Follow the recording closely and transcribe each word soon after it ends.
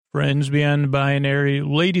friends beyond the binary,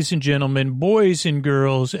 ladies and gentlemen, boys and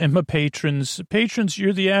girls, and my patrons. Patrons,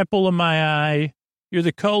 you're the apple of my eye. You're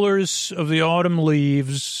the colors of the autumn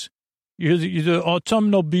leaves. You're the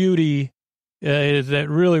autumnal beauty that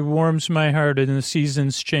really warms my heart in the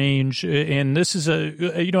seasons change. And this is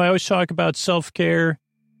I always talk about self-care.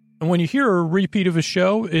 And when you hear a repeat of a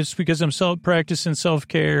show, it's because I'm practicing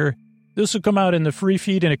self-care. This will come out in the free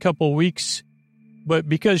feed in a couple of weeks. But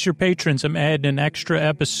because you're patrons, I'm adding an extra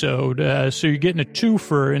episode. So you're getting a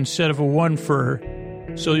twofer instead of a one-fer.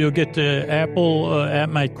 So you'll get the Apple at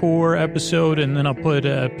my core episode, and then I'll put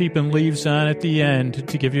Peeping Leaves on at the end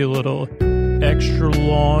to give you a little extra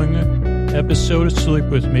long episode of Sleep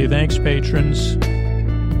With Me. Thanks, patrons.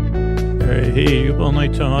 All right, hey, all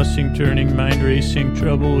night tossing, turning, mind racing,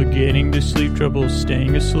 trouble getting to sleep, trouble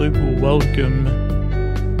staying asleep. Welcome.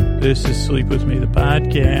 This is Sleep With Me, the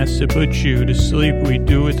podcast that puts you to sleep. We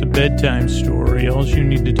do it with a bedtime story. All you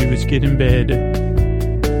need to do is get in bed,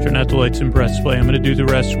 turn out the lights and press play. I'm going to do the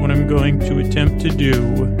rest. What I'm going to attempt to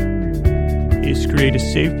do is create a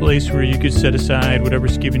safe place where you could set aside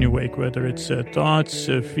whatever's keeping you awake, whether it's thoughts,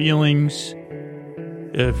 feelings,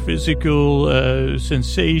 physical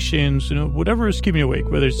sensations, whatever is keeping you awake,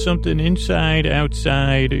 whether it's something inside,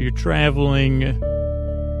 outside, or you're traveling,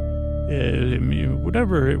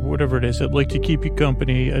 whatever it is. I'd like to keep you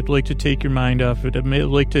company. I'd like to take your mind off it. I'd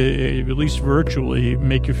like to, at least virtually,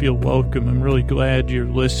 make you feel welcome. I'm really glad you're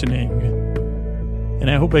listening. And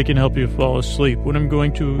I hope I can help you fall asleep. What I'm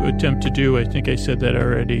going to attempt to do, I think I said that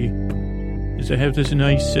already, is I have this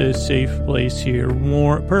nice, safe place here.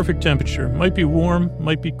 Warm, perfect temperature. Might be warm,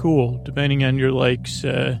 might be cool, depending on your likes.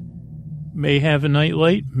 May have a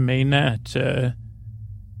nightlight, may not.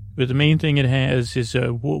 But the main thing it has is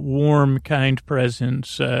a warm, kind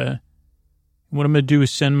presence. What I'm going to do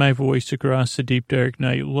is send my voice across the deep, dark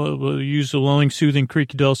night. We'll use the lulling, soothing,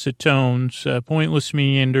 creaky, dulcet tones, pointless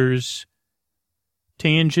meanders,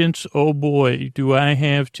 tangents. Oh, boy, do I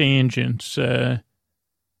have tangents. Tangentially,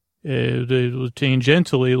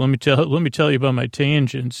 let me tell you about my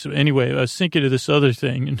tangents. Anyway, I was thinking of this other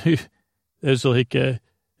thing, and there's like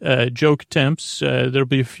joke attempts. There'll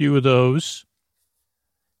be a few of those.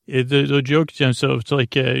 The joke attempts, so it's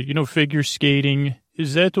like, figure skating.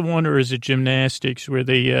 Is that the one, or is it gymnastics where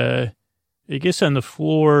they, I guess on the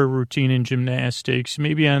floor routine in gymnastics,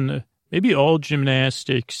 maybe all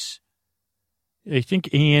gymnastics, I think,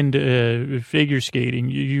 and figure skating,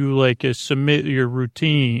 you like submit your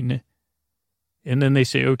routine, and then they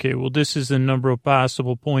say, okay, well, this is the number of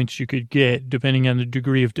possible points you could get depending on the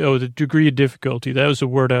degree of difficulty. That was the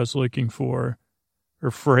word I was looking for,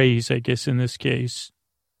 or phrase, I guess, in this case.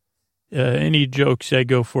 Any jokes I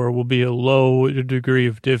go for will be a low degree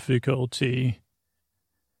of difficulty.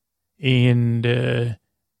 And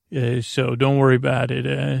so don't worry about it.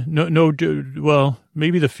 Well,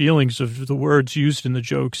 maybe the feelings of the words used in the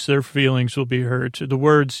jokes, their feelings will be hurt. The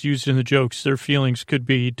words used in the jokes, their feelings could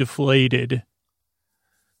be deflated.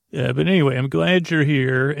 But anyway, I'm glad you're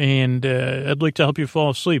here, and I'd like to help you fall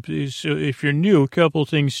asleep. So if you're new, a couple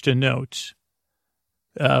things to note.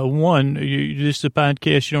 One, this is a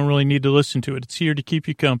podcast, you don't really need to listen to it. It's here to keep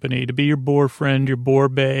you company, to be your bored friend, your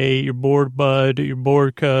bored bae, your bored bud, your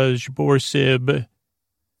bored cuz, your bored sib,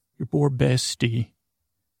 your bored bestie.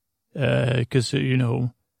 Because,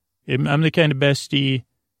 I'm the kind of bestie,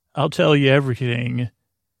 I'll tell you everything.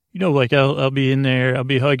 Like I'll be in there, I'll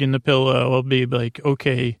be hugging the pillow, I'll be like,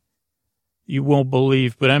 okay, you won't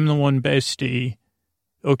believe, but I'm the one bestie.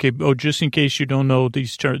 Okay, just in case you don't know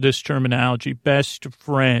this terminology, best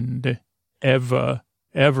friend ever,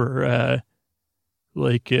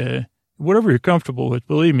 whatever you're comfortable with,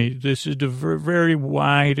 believe me, this is a very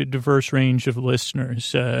wide, diverse range of listeners.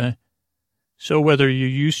 So whether you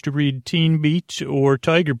used to read Teen Beat or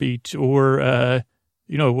Tiger Beat or,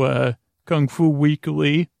 Kung Fu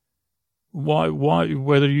Weekly,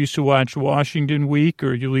 whether you used to watch Washington Week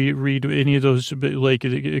or you read any of those, like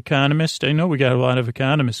The Economist. I know we got a lot of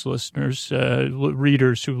Economist listeners,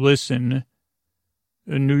 readers who listen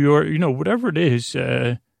in New York, whatever it is.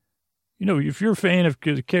 If you're a fan of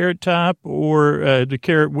the Carrot Top or the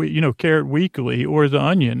Carrot Weekly or The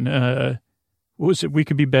Onion, what was it? We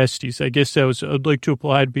could be besties. I guess I'd like to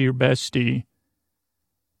apply to be your bestie.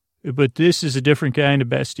 But this is a different kind of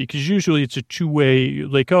bestie, because usually it's a two-way,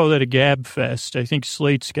 they call that a gab fest. I think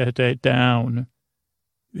Slate's got that down.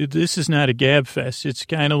 This is not a gab fest. It's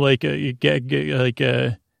kind of like I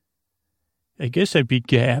guess I'd be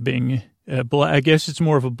gabbing. I guess it's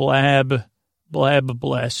more of a blab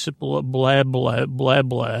bless, blab,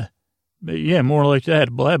 blah. Yeah, more like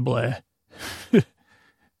that, blah.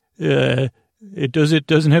 It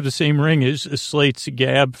doesn't have the same ring as Slate's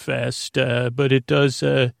Gab Fest, but it does,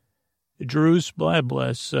 Drew's blah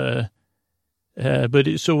bless. So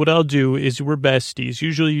what I'll do is we're besties.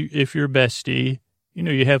 Usually if you're a bestie,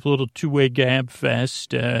 you have a little two-way Gab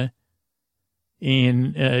Fest, and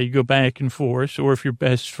you go back and forth. Or if you're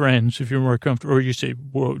best friends, if you're more comfortable, or you say,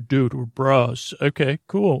 whoa, dude, we're bros. Okay,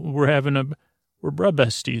 cool. We're bro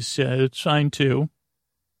besties. It's fine too.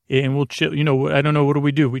 And we'll chill, I don't know,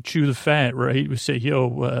 what do? We chew the fat, right? We say,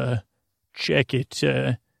 yo, check it.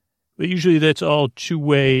 But usually that's all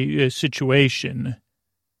two-way situation.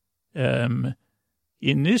 In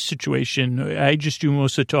this situation, I just do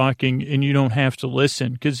most of the talking and you don't have to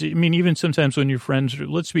listen. Because, even sometimes when your friends are,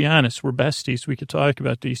 let's be honest, we're besties. We could talk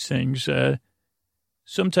about these things.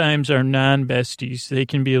 Sometimes our non-besties, they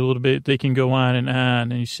can go on,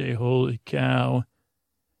 and you say, holy cow.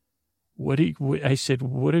 I said,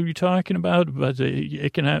 what are you talking about? But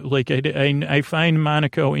I find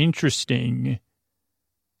Monaco interesting,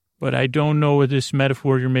 but I don't know what this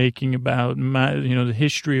metaphor you're making about, the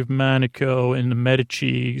history of Monaco and the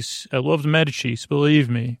Medicis. I love the Medicis, believe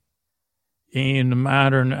me. And the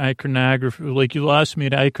modern iconography, you lost me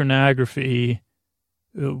at iconography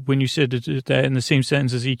when you said that in the same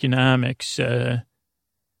sentence as economics. But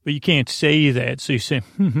you can't say that. So you say,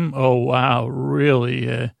 oh, wow,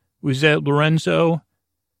 really? Was that Lorenzo?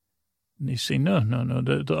 And they say, no,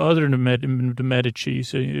 the other the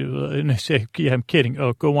Medicis. And I say, yeah, I'm kidding.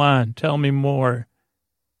 Oh, go on. Tell me more.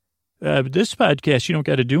 But this podcast, you don't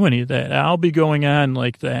got to do any of that. I'll be going on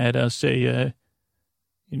like that. I'll say, yeah,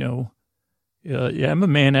 I'm a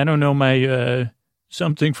man. I don't know my,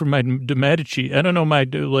 something from my de Medici. I don't know my,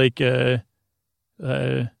 trying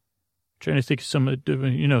to think of some,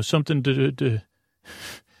 something to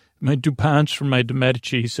my DuPonts from my de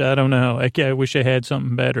Medicis. I don't know. I wish I had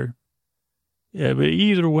something better. Yeah, but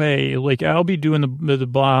either way, I'll be doing the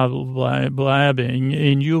blabbing,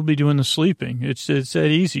 and you'll be doing the sleeping. It's that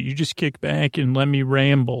easy. You just kick back and let me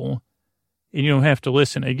ramble, and you don't have to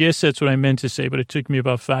listen. I guess that's what I meant to say, but it took me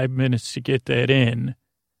about 5 minutes to get that in.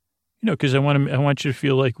 Because I want you to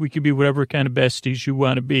feel like we could be whatever kind of besties you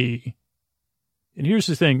want to be. And here's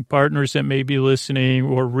the thing, partners that may be listening,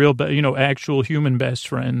 or real, actual human best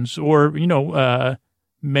friends, or,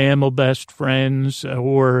 mammal best friends,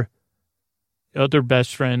 or other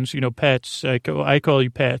best friends, pets. I call you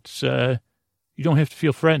pets. You don't have to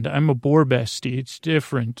feel threatened. I'm a boar bestie. It's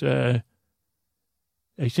different. I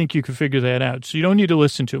think you can figure that out. So you don't need to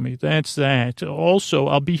listen to me. That's that. Also,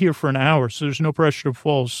 I'll be here for an hour, so there's no pressure to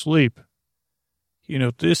fall asleep.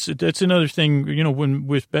 That's another thing, when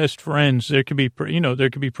with best friends, there could be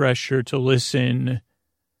pressure to listen,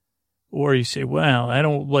 or you say, well, I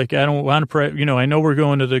don't want to, I know we're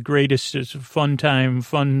going to the greatest fun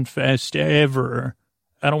fest ever.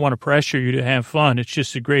 I don't want to pressure you to have fun. It's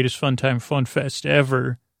just the greatest fun fest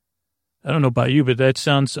ever. I don't know about you, but that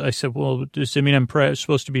sounds, I said, well, does it mean I'm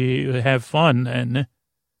supposed to have fun then?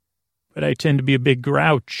 But I tend to be a big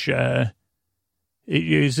grouch.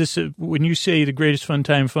 Is this, when you say the greatest fun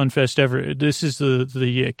fest ever, this is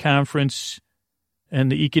the conference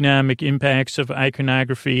and the economic impacts of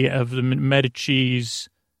iconography of the Medicis.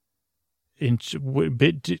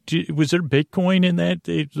 Was there Bitcoin in that,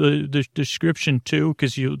 the description too?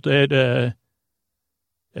 Because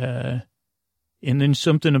and then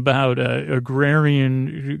something about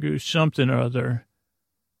agrarian something or other.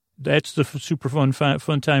 That's the super fun fest.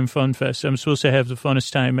 I'm supposed to have the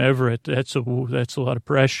funnest time ever. That's a lot of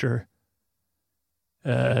pressure.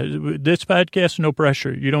 This podcast, no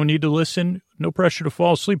pressure. You don't need to listen. No pressure to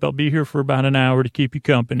fall asleep. I'll be here for about an hour to keep you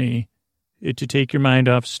company, to take your mind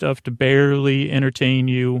off stuff, to barely entertain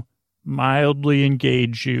you, mildly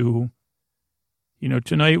engage you.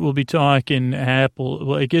 Tonight we'll be talking Apple.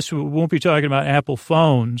 Well, I guess we won't be talking about Apple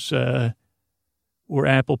phones, or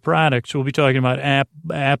Apple products. We'll be talking about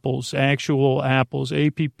apples, actual apples,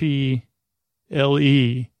 APPLE,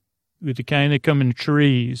 with the kind that come in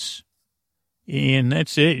trees. And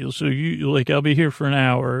that's it. So I'll be here for an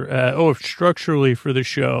hour. Structurally for the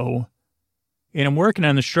show. And I'm working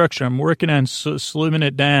on the structure. I'm working on slimming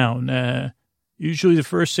it down. Usually the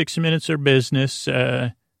first 6 minutes are business,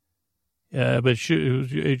 but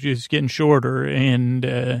it's getting shorter.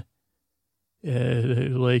 And,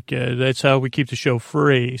 that's how we keep the show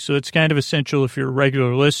free. So it's kind of essential if you're a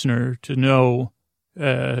regular listener to know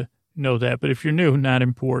that. But if you're new, not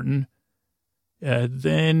important.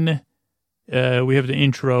 Then we have the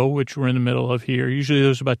intro, which we're in the middle of here. Usually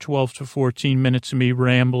there's about 12 to 14 minutes of me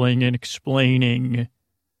rambling and explaining,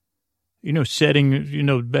 setting, the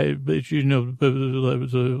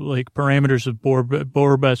parameters of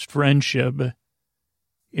boar best friendship.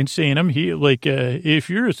 and saying, I'm here, like, if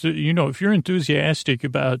you're, if you're enthusiastic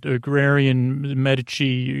about agrarian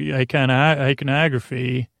Medici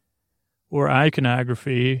iconography or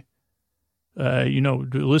iconography,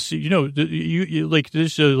 listen, you like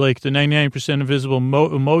this, like the 99% Invisible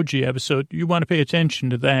emoji episode, you want to pay attention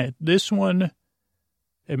to that. This one,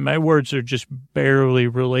 and my words are just barely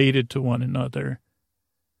related to one another.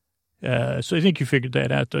 So I think you figured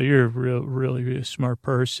that out, though. You're really a smart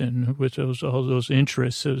person with all those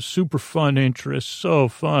interests. Super fun interests. So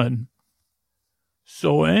fun.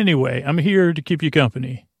 So anyway, I'm here to keep you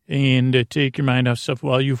company and take your mind off stuff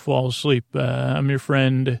while you fall asleep. I'm your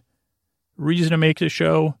friend. Reason to make the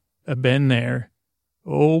show? I've been there.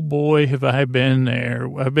 Oh, boy, have I been there.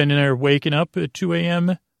 I've been in there waking up at 2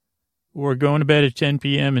 a.m. or going to bed at 10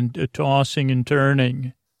 p.m. and tossing and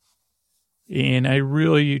turning. And I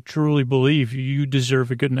really, truly believe you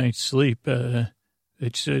deserve a good night's sleep.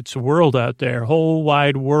 It's a world out there, a whole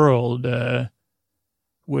wide world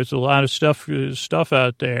with a lot of stuff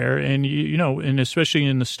out there. And, and especially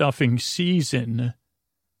in the stuffing season,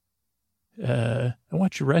 I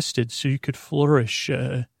want you rested so you could flourish,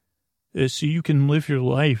 so you can live your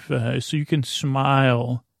life, so you can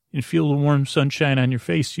smile and feel the warm sunshine on your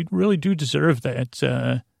face. You really do deserve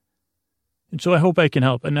that. And so I hope I can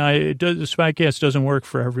help. And this podcast doesn't work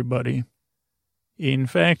for everybody. In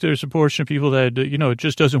fact, there's a portion of people that, it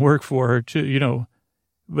just doesn't work for,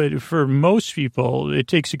 but for most people, it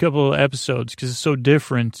takes a couple of episodes because it's so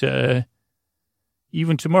different.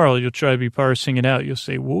 Even tomorrow, you'll try to be parsing it out. You'll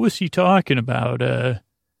say, what was he talking about?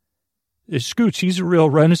 Scoots, he's a real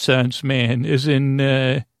Renaissance man, as in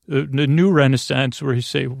the new Renaissance where you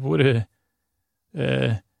say,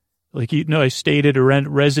 I stayed at a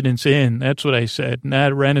residence inn. That's what I said.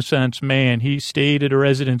 Not a Renaissance man. He stayed at a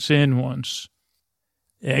residence inn once.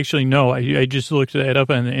 Actually, no, I just looked that up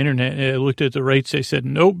on the internet. I looked at the rates. I said,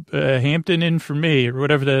 nope, Hampton Inn for me, or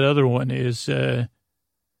whatever that other one is.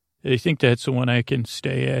 I think that's the one I can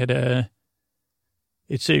stay at.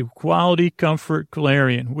 It's a Quality Comfort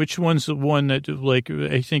Clarion. Which one's the one that,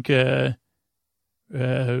 I think,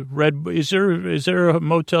 Red, is there a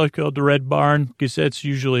motel called the Red Barn? Because that's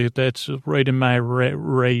right in my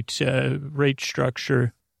rate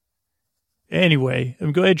structure. Anyway,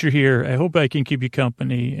 I'm glad you're here. I hope I can keep you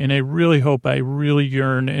company, and I really hope I really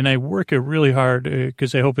yearn, and I work really hard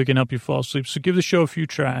because I hope it can help you fall asleep. So give the show a few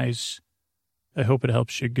tries. I hope it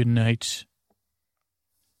helps you. Good night.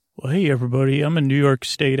 Well, hey, everybody. I'm a New York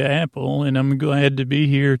State Apple, and I'm glad to be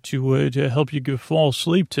here to help you fall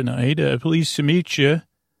asleep tonight. Pleased to meet you.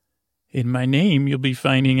 And my name you'll be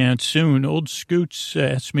finding out soon. Old Scoots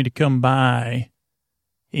asked me to come by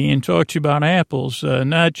and talk to you about apples,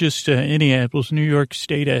 not just any apples, New York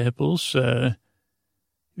State apples,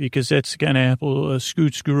 because that's the kind of apple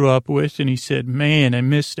Scoots grew up with. And he said, man, I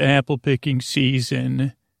missed apple picking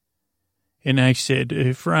season. And I said,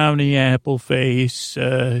 frowny apple face,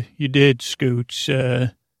 you did, Scoots.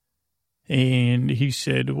 And he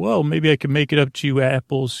said, well, maybe I can make it up to you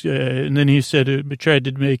apples. And then he said, tried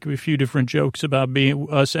to make a few different jokes about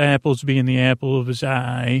us apples being the apple of his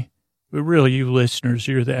eye. But really, you listeners,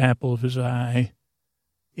 you're the apple of his eye.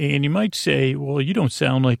 And you might say, well, you don't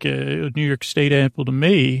sound like a New York State apple to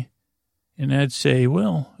me. And I'd say,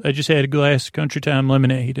 well, I just had a glass of Country Time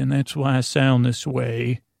lemonade, and that's why I sound this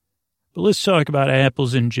way. But let's talk about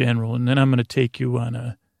apples in general, and then I'm going to take you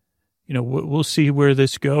on we'll see where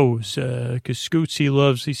this goes. Because Scoots,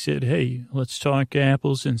 he said, hey, let's talk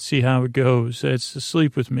apples and see how it goes. That's to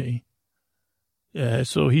sleep with me.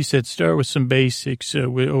 So he said, start with some basics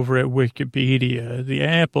over at Wikipedia. The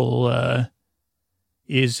apple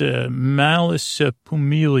is Malus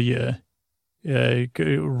pumila,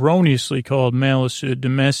 erroneously called Malus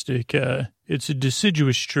domestic. It's a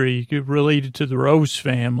deciduous tree related to the rose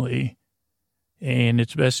family, and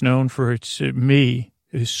it's best known for its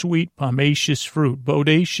sweet pomaceous fruit,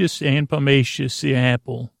 bodacious and pomaceous, the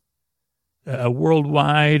apple.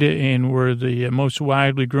 Worldwide, and we're the most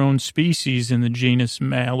widely grown species in the genus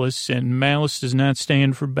Malus, and Malus does not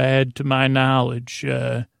stand for bad to my knowledge.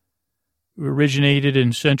 Originated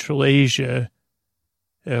in Central Asia.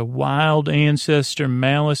 Wild ancestor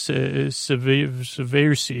Malus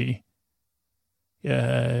seversi.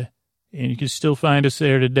 And you can still find us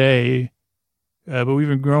there today. But we've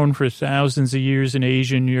been grown for thousands of years in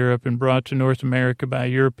Asia and Europe and brought to North America by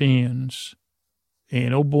Europeans.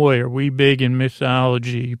 And, oh, boy, are we big in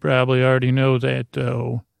mythology. You probably already know that,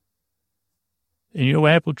 though. And,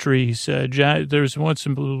 apple trees. There was once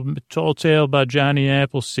a tall tale about Johnny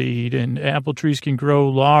Appleseed, and apple trees can grow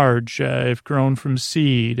large if grown from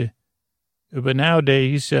seed. But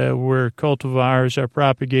nowadays, where cultivars are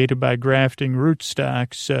propagated by grafting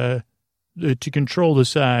rootstocks to control the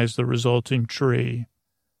size of the resulting tree.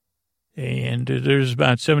 And there's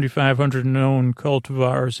about 7,500 known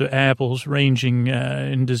cultivars of apples ranging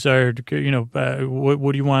in desired,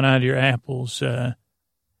 what do you want out of your apples?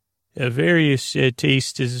 Various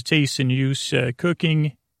tastes and use,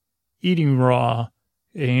 cooking, eating raw,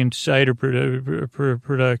 and cider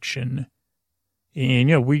production.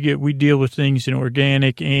 And, we deal with things in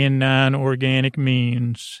organic and non-organic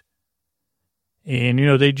means.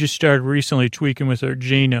 And, they just started recently tweaking with our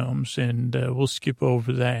genomes, and we'll skip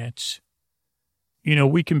over that.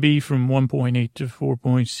 We can be from 1.8 to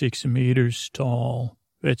 4.6 meters tall.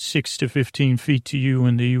 That's 6 to 15 feet to you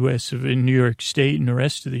in the U.S., in New York State and the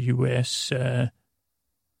rest of the U.S.,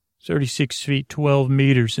 36 feet, 12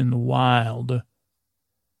 meters in the wild.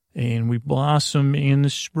 And we blossom in the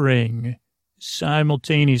spring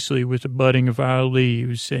simultaneously with the budding of our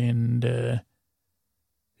leaves. And,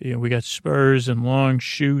 we got spurs and long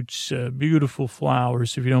shoots, beautiful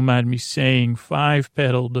flowers, if you don't mind me saying,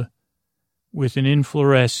 5-petaled with an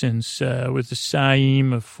inflorescence with a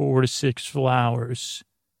cyme of 4 to 6 flowers.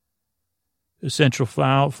 The central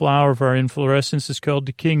flower of our inflorescence is called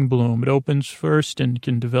the king bloom. It opens first and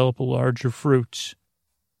can develop a larger fruit.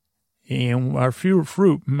 And our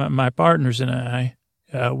fruit, my partners and I,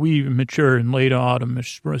 we mature in late autumn,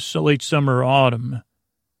 late summer or autumn.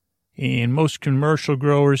 And most commercial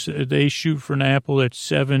growers, they shoot for an apple that's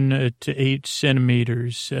 7 to 8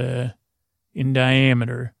 centimeters in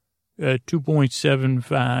diameter,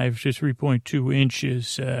 2.75 to 3.2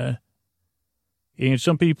 inches. And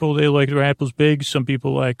some people, they like their apples big. Some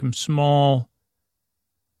people like them small.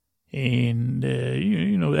 And,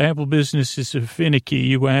 the apple business is finicky.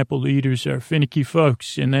 You apple eaters are finicky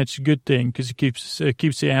folks, and that's a good thing because it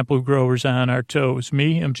keeps the apple growers on our toes.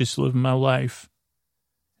 Me, I'm just living my life.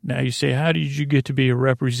 Now you say, how did you get to be a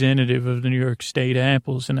representative of the New York State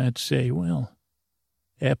apples? And I'd say, well,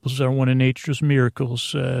 apples are one of nature's miracles,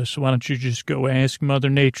 so why don't you just go ask Mother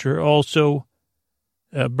Nature? Also,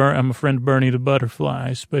 I'm a friend of Bernie the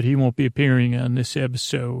Butterflies, but he won't be appearing on this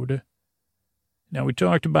episode. Now, we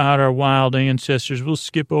talked about our wild ancestors. We'll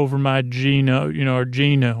skip over my genome, our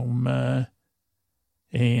genome.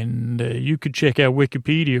 And you could check out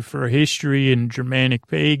Wikipedia for history and Germanic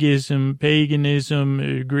paganism,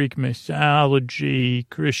 Greek mythology,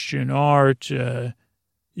 Christian art.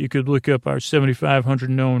 You could look up our 7,500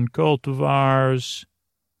 known cultivars.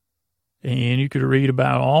 And you could read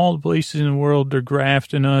about all the places in the world they're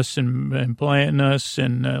grafting us and planting us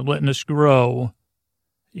and letting us grow.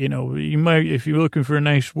 You might, if you're looking for a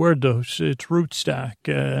nice word, though, it's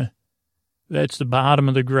rootstock. That's the bottom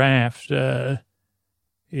of the graft that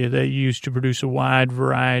you use to produce a wide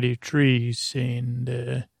variety of trees.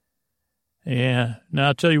 And, now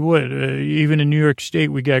I'll tell you what, even in New York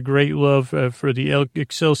State, we got great love for the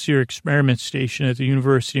Excelsior Experiment Station at the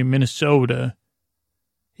University of Minnesota.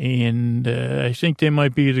 And I think they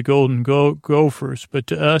might be the golden gophers, but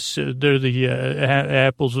to us, they're the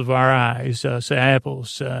apples of our eyes, us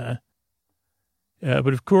apples. But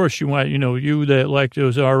of course, you want, you that like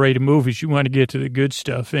those R-rated movies, you want to get to the good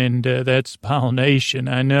stuff, and that's pollination.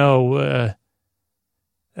 I know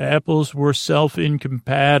apples were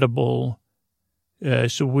self-incompatible,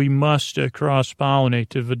 so we must cross-pollinate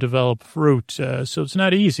to develop fruit. So it's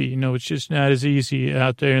not easy. It's just not as easy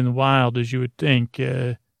out there in the wild as you would think.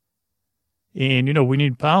 And, we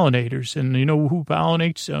need pollinators. And you know who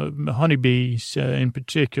pollinates? Honeybees in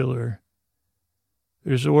particular.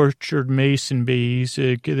 There's orchard mason bees.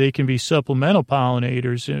 They can be supplemental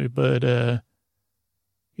pollinators, but,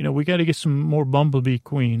 we got to get some more bumblebee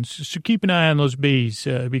queens. So keep an eye on those bees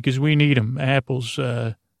because we need them. Apples,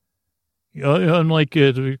 unlike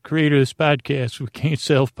the creator of this podcast, we can't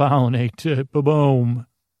self-pollinate. Boom.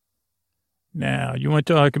 Now, you want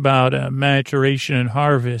to talk about maturation and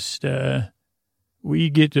harvest.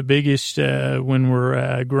 We get the biggest when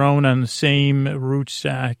we're grown on the same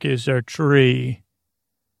rootstock as our tree.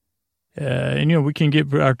 And,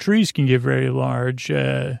 our trees can get very large.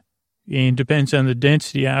 And depends on the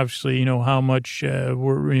density, obviously, how much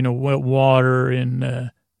what water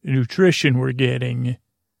and nutrition we're getting.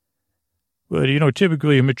 But,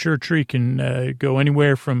 typically a mature tree can go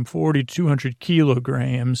anywhere from 40 to 200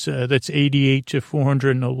 kilograms. That's 88 to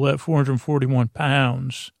 441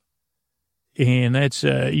 pounds. And that's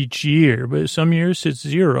each year. But some years it's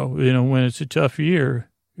zero. When it's a tough year,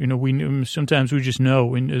 sometimes we just know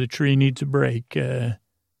when the tree needs a break. And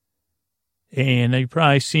you've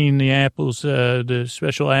probably seen the apples, the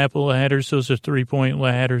special apple ladders. Those are 3-point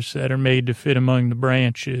ladders that are made to fit among the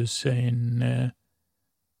branches. And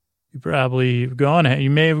You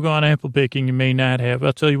may have gone apple picking, you may not have.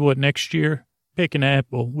 I'll tell you what, next year, pick an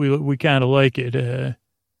apple. We kind of like it.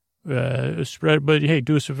 But hey,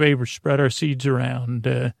 do us a favor, spread our seeds around,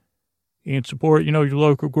 and support, your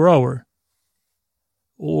local grower.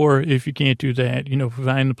 Or if you can't do that,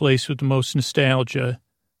 find the place with the most nostalgia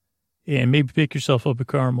and maybe pick yourself up a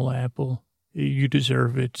caramel apple. You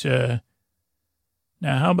deserve it.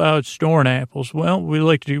 Now, how about storing apples? Well,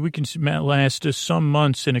 we can last some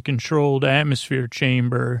months in a controlled atmosphere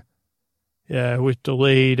chamber with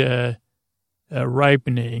delayed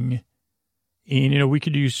ripening. And, we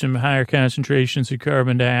could use some higher concentrations of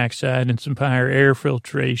carbon dioxide and some higher air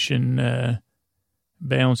filtration,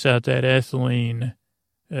 balance out that ethylene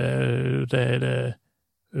that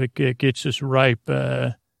gets us ripe.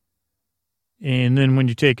 And then when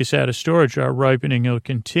you take us out of storage, our ripening will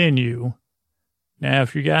continue. Now,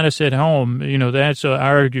 if you got us at home, that's an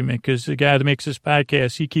argument because the guy that makes this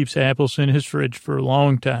podcast, he keeps apples in his fridge for a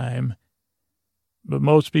long time. But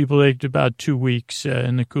most people take about 2 weeks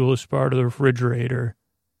in the coolest part of the refrigerator.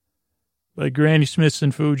 But Granny Smiths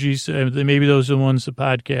and Fuji's, maybe those are the ones the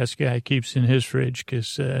podcast guy keeps in his fridge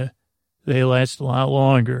because they last a lot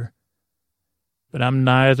longer. But I'm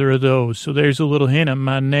neither of those. So there's a little hint.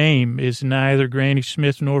 My name is neither Granny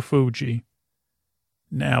Smith nor Fuji.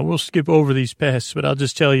 Now, we'll skip over these pests, but I'll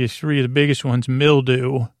just tell you 3 of the biggest ones: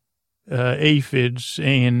 mildew, aphids,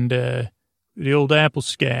 and the old apple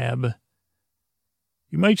scab.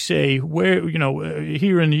 You might say,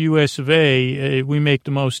 here in the U.S. of A., we make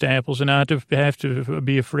the most apples, and I have to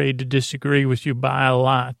be afraid to disagree with you by a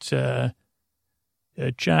lot.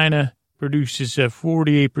 China produces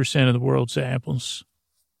 48% of the world's apples.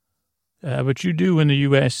 But you do in the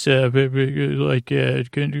U.S. Can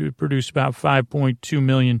produce about 5.2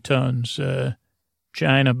 million tons.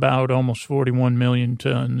 China about almost 41 million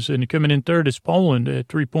tons. And coming in third is Poland at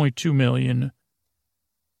 3.2 million.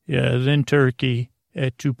 Then Turkey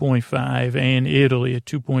at 2.5 and Italy at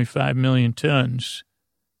 2.5 million tons.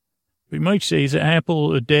 We might say, is an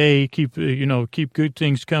apple a day keep good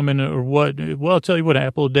things coming or what? Well, I'll tell you what,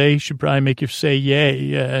 apple a day should probably make you say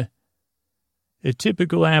yay. A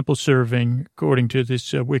typical apple serving, according to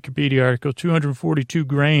this Wikipedia article, 242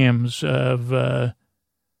 grams of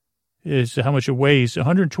is how much it weighs,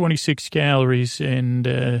 126 calories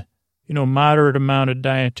and, moderate amount of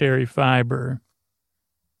dietary fiber.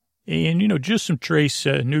 And, just some trace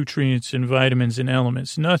nutrients and vitamins and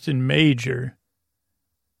elements, nothing major.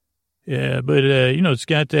 Yeah, but, it's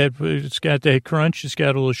got that crunch. It's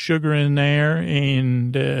got a little sugar in there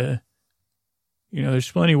and,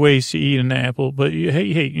 there's plenty of ways to eat an apple, but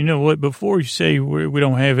hey, you know what? Before you say we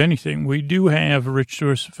don't have anything, we do have a rich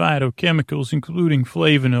source of phytochemicals, including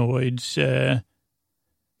flavonoids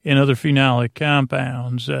and other phenolic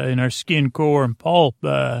compounds in our skin, core, and pulp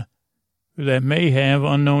that may have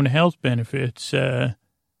unknown health benefits. And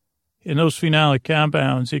those phenolic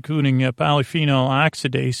compounds, including polyphenol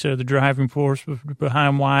oxidase, are the driving force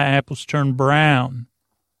behind why apples turn brown.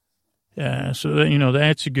 So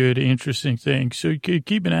that's a good, interesting thing. So you could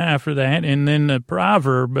keep an eye out for that. And then the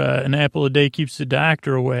proverb, an apple a day keeps the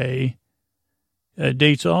doctor away,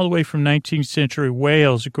 dates all the way from 19th century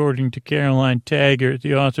Wales, according to Caroline Taggart,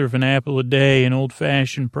 the author of An Apple a Day and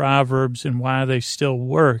Old-Fashioned Proverbs and Why They Still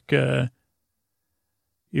Work. The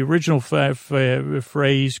original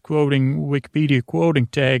phrase, Wikipedia quoting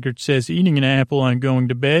Taggart, says, eating an apple on going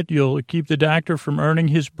to bed, you'll keep the doctor from earning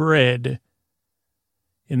his bread.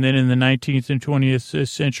 And then in the 19th and 20th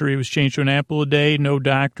century, it was changed to an apple a day, no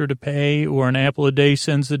doctor to pay, or an apple a day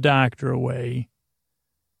sends the doctor away.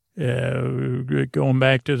 Going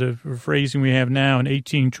back to the phrasing we have now in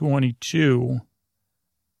 1822.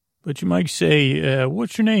 But you might say,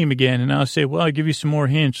 what's your name again? And I'll say, well, I'll give you some more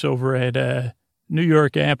hints over at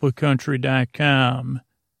NewYorkAppleCountry.com,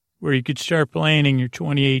 where you could start planning your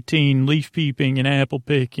 2018 leaf peeping and apple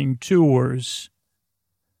picking tours.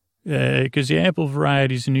 Because the apple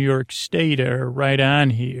varieties in New York State are right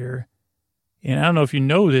on here. And I don't know if you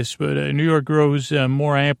know this, but New York grows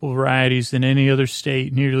more apple varieties than any other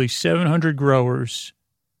state, nearly 700 growers,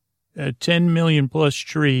 10 million plus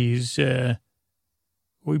trees.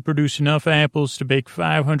 We produce enough apples to bake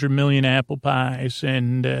 500 million apple pies.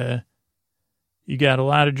 And you got a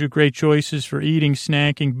lot of great choices for eating,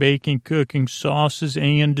 snacking, baking, cooking, sauces,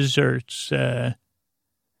 and desserts.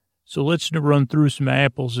 So let's run through some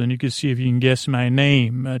apples, and you can see if you can guess my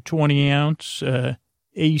name. 20-ounce,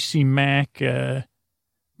 AC Mac,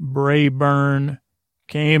 Brayburn,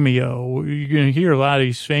 Cameo. You're going to hear a lot of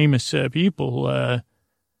these famous people.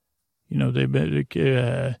 They've been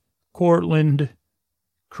Cortland,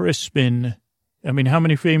 Crispin. I mean, how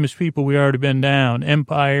many famous people we already been down?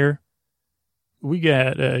 Empire, We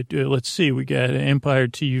got, let's see, we got an Empire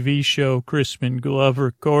TV show, Crispin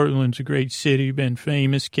Glover. Cortland's a great city, been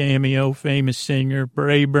famous, cameo, famous singer.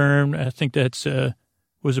 Brayburn, I think that's,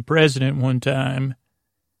 was a president one time.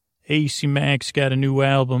 AC Max got a new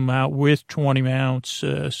album out with 20 Ounce,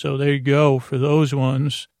 so there you go for those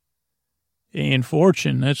ones. And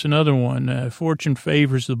Fortune, that's another one. Fortune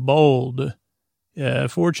favors the bold.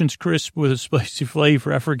 Fortune's crisp with a spicy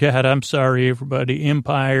flavor. I forgot. I'm sorry, everybody.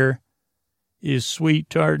 Empire is sweet,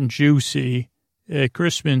 tart, and juicy.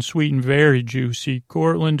 Crispin, sweet and very juicy.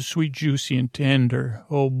 Cortland, sweet, juicy, and tender.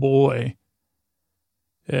 Oh, boy.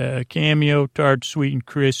 Cameo, tart, sweet, and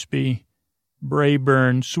crispy.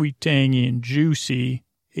 Brayburn, sweet, tangy, and juicy.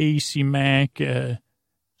 AC Mac,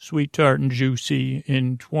 sweet, tart, and juicy.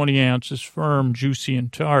 And 20 ounces firm, juicy,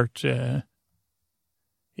 and tart.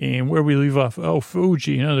 And where we leave off,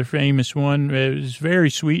 Fuji, another famous one. It's very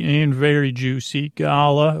sweet and very juicy.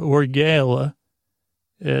 Gala or Gala,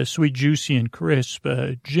 sweet, juicy, and crisp.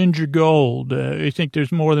 Ginger Gold, I think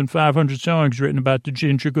there's more than 500 songs written about the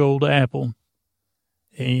Ginger Gold apple.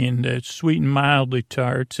 And it's sweet and mildly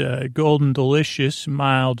tart. Golden Delicious,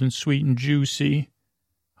 mild and sweet and juicy.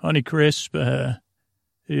 Honey Crisp, my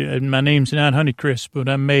name's not Honey Crisp, but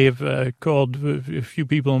I may have called a few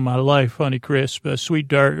people in my life Honey Crisp, sweet,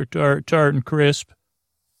 tart, and crisp.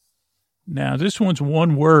 Now, this one's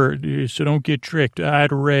one word, so don't get tricked.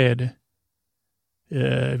 I'd red.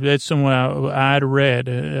 That's someone I'd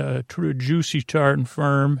red. Juicy, tart, and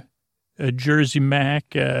firm. Jersey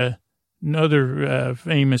Mac, another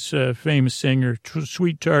famous singer.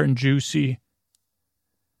 Sweet, tart, and juicy.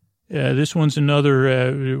 This one's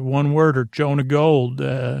another one word, or Jonah Gold,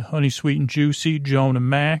 honey, sweet, and juicy. Jonah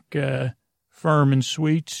Mac, firm and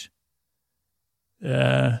sweet.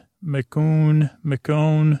 McCone,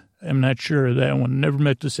 I'm not sure of that one. Never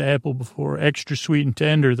met this apple before. Extra sweet and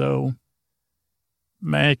tender, though.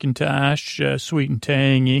 Macintosh, sweet and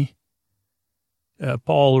tangy.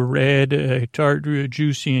 Paula Red, tart,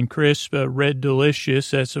 juicy, and crisp. Red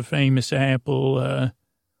Delicious, that's a famous apple.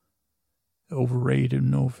 Overrated,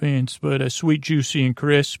 no offense, but sweet, juicy, and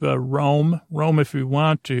crisp. Rome if you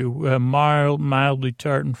want to. Mildly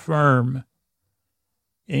tart and firm.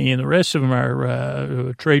 And the rest of them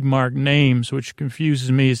are trademark names, which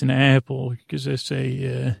confuses me as an apple, because I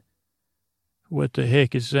say, what the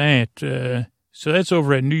heck is that? So that's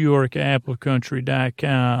over at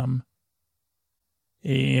NewYorkAppleCountry.com.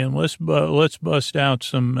 And let's bust out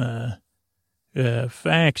some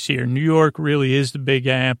facts here. New York really is the Big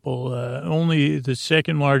Apple. Only the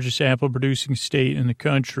second largest apple producing state in the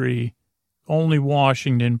country. Only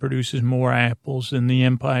Washington produces more apples than the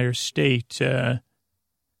Empire State. And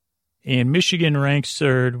Michigan ranks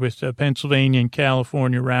third, with Pennsylvania and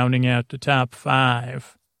California rounding out the top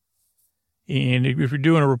five. And if you're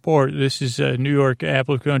doing a report, this is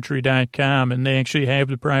NewYorkAppleCountry.com, and they actually have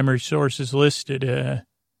the primary sources listed.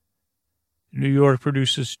 New York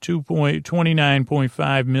produces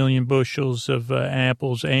 29.5 million bushels of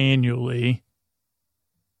apples annually.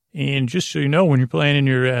 And just so you know, when you're planning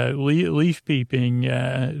your leaf peeping,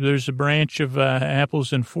 there's a branch of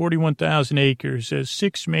apples in 41,000 acres,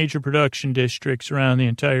 6 major production districts around the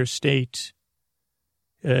entire state.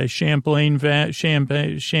 Champlain Valley,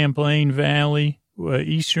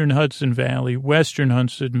 Eastern Hudson Valley, Western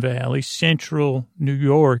Hudson Valley, Central New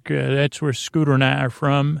York, that's where Scooter and I are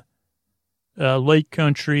from. Lake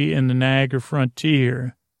Country and the Niagara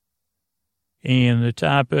Frontier. And the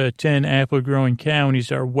top 10 apple-growing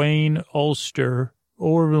counties are Wayne, Ulster,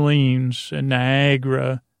 Orleans,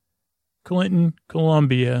 Niagara, Clinton,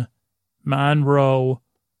 Columbia, Monroe,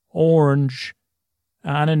 Orange,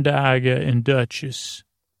 Onondaga, and Dutchess.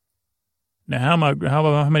 Now,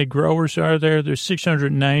 how many growers are there? There's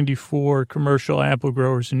 694 commercial apple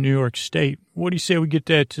growers in New York State. What do you say we get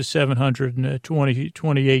that to 700 in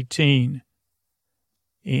 2018?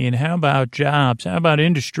 And how about jobs? How about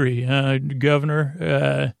industry,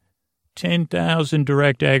 Governor? 10,000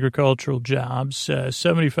 direct agricultural jobs,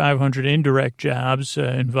 7,500 indirect jobs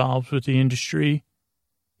involved with the industry,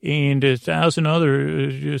 and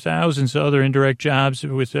thousands other indirect jobs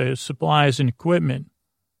with supplies and equipment.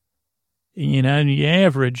 And on the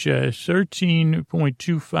average,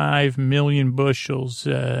 13.25 million bushels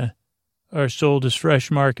are sold as fresh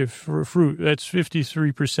market fruit. That's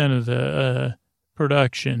 53% of the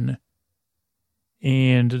production.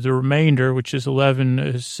 And the remainder, which is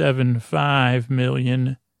 11.75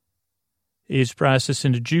 million, is processed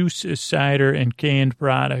into juice, cider, and canned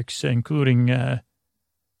products, including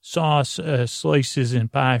sauce, slices, and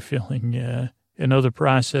pie filling, and other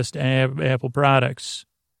processed apple products.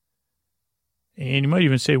 And you might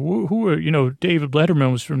even say, who are, David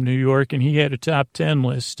Letterman was from New York, and he had a top 10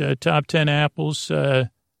 list. Top 10 apples,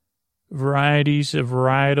 varieties of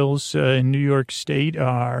varietals in New York State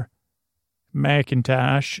are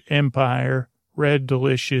McIntosh, Empire, Red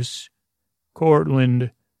Delicious,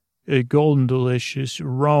 Cortland, Golden Delicious,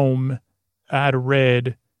 Rome, Ada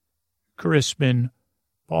Red, Crispin,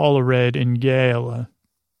 Paula Red, and Gala.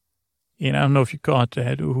 And I don't know if you caught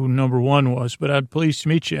that, who number one was, but I'm pleased to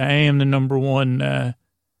meet you. I am the number one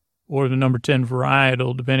or the number 10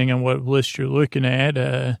 varietal, depending on what list you're looking at.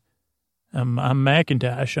 I'm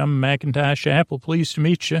McIntosh. I'm a McIntosh apple. Pleased to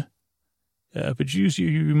meet you. But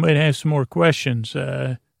you might have some more questions.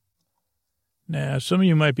 Now, some of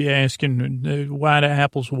you might be asking why do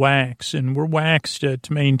apples wax? And we're waxed to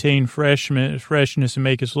maintain freshness and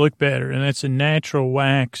make us look better. And that's a natural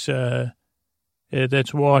wax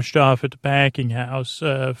that's washed off at the packing house,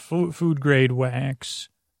 food grade wax.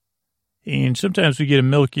 And sometimes we get a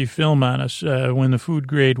milky film on us when the food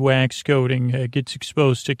grade wax coating gets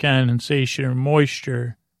exposed to condensation or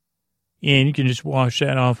moisture. And you can just wash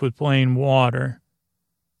that off with plain water.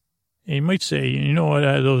 And you might say,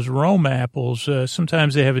 those Rome apples,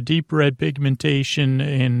 sometimes they have a deep red pigmentation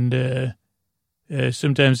and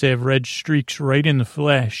sometimes they have red streaks right in the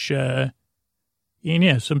flesh. And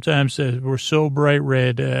yeah, sometimes we're so bright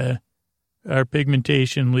red, our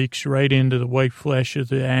pigmentation leaks right into the white flesh of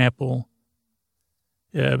the apple.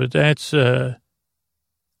 Yeah, but that's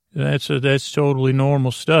totally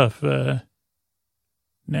normal stuff.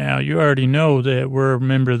 Now, you already know that we're a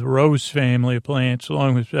member of the rose family of plants,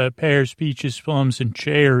 along with pears, peaches, plums, and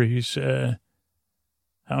cherries. I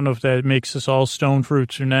don't know if that makes us all stone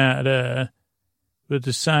fruits or not, but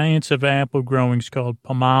the science of apple growing is called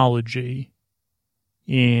pomology.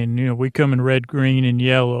 And, we come in red, green, and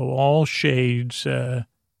yellow, all shades. We're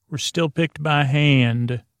still picked by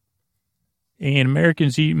hand. And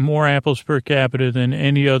Americans eat more apples per capita than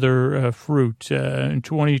any other fruit. In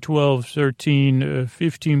 2012,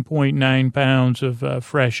 15.9 pounds of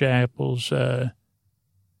fresh apples and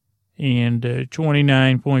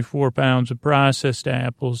 29.4 pounds of processed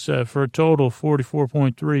apples for a total of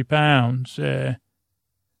 44.3 pounds. Now,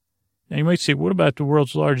 you might say, what about the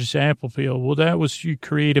world's largest apple peel? Well, that was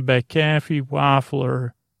created by Kathy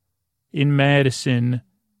Waffler in Madison,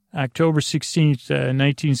 October 16th,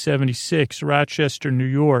 1976, Rochester, New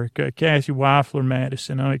York. Kathy Waffler,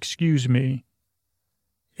 Madison. Excuse me.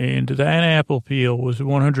 And that apple peel was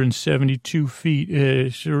 172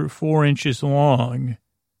 feet, 4 inches long.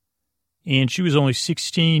 And she was only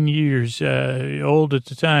 16 years old at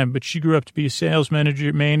the time, but she grew up to be a sales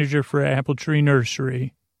manager for Apple Tree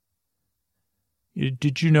Nursery.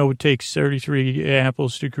 Did you know it takes 33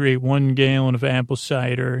 apples to create 1 gallon of apple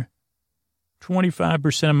cider?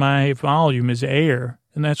 25% of my volume is air,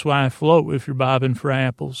 and that's why I float if you're bobbing for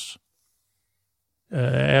apples.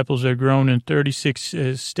 Apples are grown in 36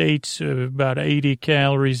 states, about 80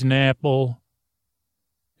 calories an apple,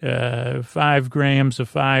 5 grams of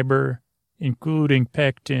fiber, including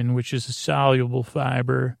pectin, which is a soluble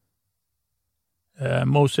fiber.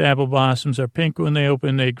 Most apple blossoms are pink when they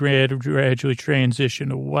open. They gradually transition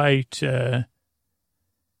to white. And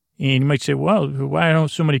you might say, well, why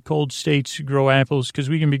don't so many cold states grow apples? Because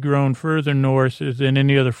we can be grown further north than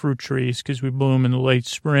any other fruit trees because we bloom in the late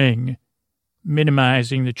spring,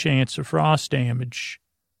 minimizing the chance of frost damage.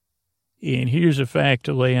 And here's a fact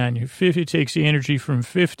to lay on you. It takes the energy from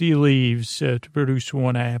 50 leaves to produce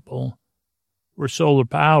 1 apple. We're solar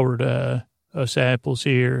powered, us apples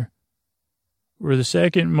here. We're the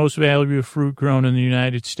second most valuable fruit grown in the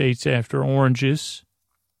United States after oranges.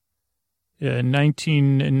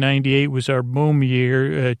 1998 was our boom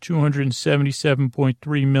year.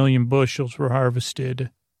 277.3 million bushels were harvested.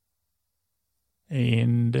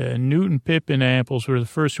 And Newton Pippin apples were the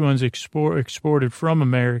first ones exported from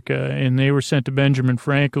America, and they were sent to Benjamin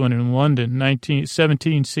Franklin in London,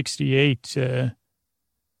 1768.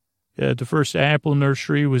 The first apple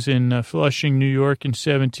nursery was in Flushing, New York in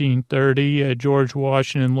 1730. George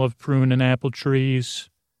Washington loved prune and apple trees.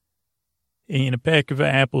 And a peck of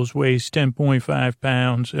apples weighs 10.5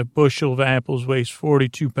 pounds. A bushel of apples weighs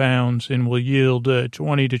 42 pounds and will yield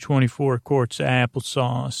 20 to 24 quarts of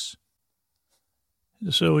applesauce.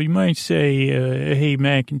 So you might say, hey,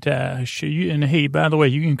 McIntosh, and hey, by the way,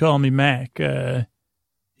 you can call me Mac.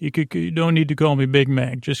 You don't need to call me Big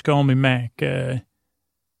Mac. Just call me Mac.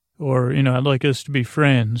 Or, I'd like us to be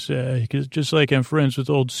friends, because just like I'm friends with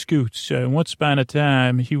old Scoots. Once upon a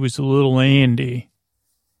time, he was a little Andy.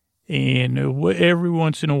 And every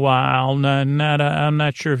once in a while, I'm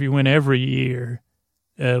not sure if he went every year,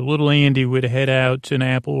 little Andy would head out to an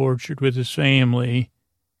apple orchard with his family.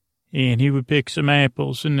 and he would pick some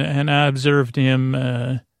apples, and I observed him,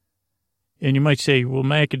 and you might say, well,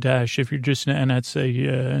 McIntosh, if you're just, and I'd say,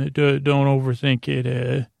 don't overthink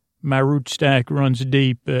it. My rootstock runs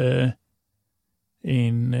deep, and,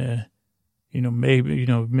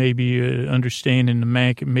 maybe understanding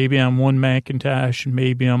the maybe I'm one Macintosh, and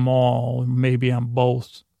maybe I'm all, and maybe I'm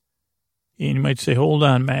both. And you might say, hold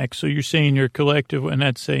on, Mac, so you're saying you're a collective? And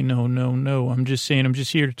I'd say, no. I'm just saying I'm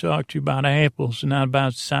just here to talk to you about apples and not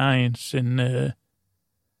about science. And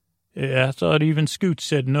I thought even Scoot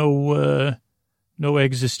said no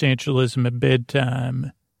existentialism at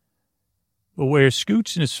bedtime. But where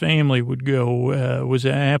Scoots and his family would go was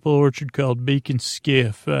an apple orchard called Beacon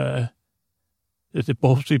Skiff.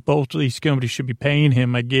 Both of these companies should be paying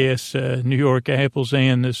him, I guess, New York Apples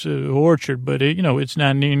and this orchard, but, it's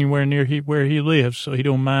not anywhere near where he lives, so he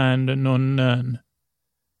don't mind none.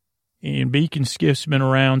 And Beacon Skiff's been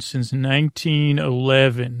around since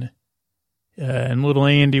 1911, and little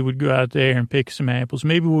Andy would go out there and pick some apples.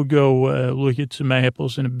 Maybe we'll go look at some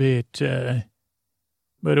apples in a bit,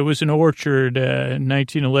 but it was an orchard in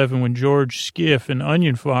 1911 when George Skiff, an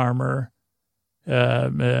onion farmer,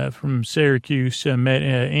 from Syracuse, met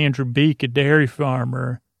Andrew Beek, a dairy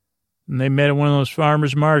farmer, and they met at one of those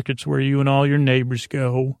farmers markets where you and all your neighbors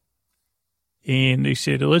go. And they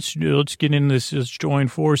said, let's get in this, let's join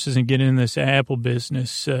forces and get in this apple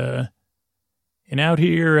business. And out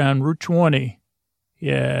here on Route 20,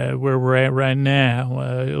 where we're at right now,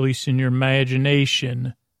 at least in your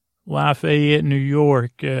imagination, Lafayette, New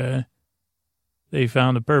York, they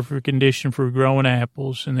found the perfect condition for growing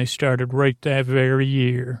apples, and they started right that very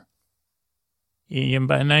year. And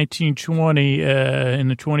by 1920, in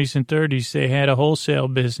the 20s and 30s, they had a wholesale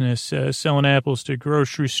business selling apples to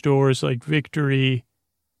grocery stores like Victory,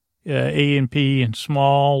 A&P, and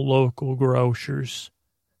small local grocers.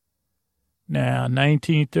 Now,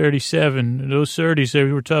 1937, those 30s, they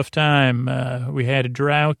were a tough time. We had a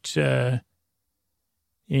drought,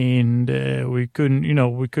 and we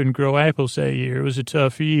couldn't grow apples that year. It was a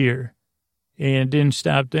tough year. And it didn't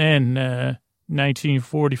stop then.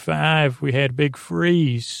 1945, we had a big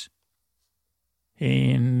freeze.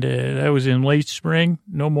 And that was in late spring.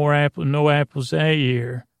 No apples that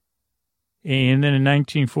year. And then in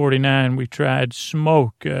 1949, we tried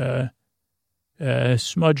smoke,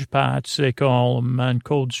 smudge pots, they call them, on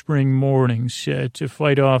cold spring mornings to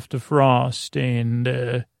fight off the frost.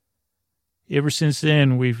 And ever since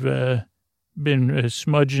then, we've been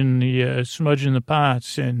smudging the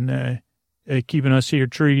pots and keeping us here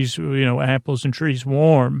trees, apples and trees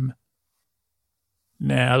warm.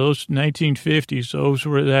 Now, those 1950s,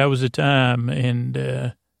 that was the time. And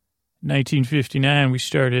 1959, we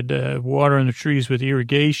started watering the trees with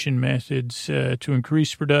irrigation methods to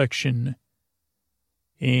increase production.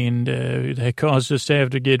 And that caused us to have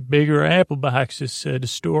to get bigger apple boxes to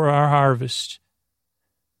store our harvest.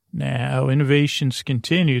 Now, innovations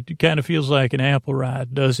continued. It kind of feels like an apple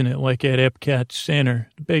ride, doesn't it? Like at Epcot Center,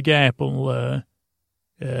 the Big Apple.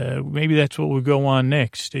 Maybe that's what we'll go on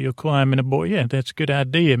next. You'll climb in a boy. Yeah, that's a good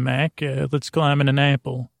idea, Mac. Let's climb in an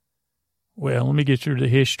apple. Well, let me get through the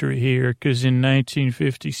history here, because in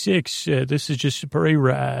 1956, this is just a parade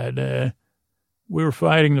ride. We were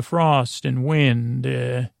fighting the frost and wind.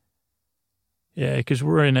 Because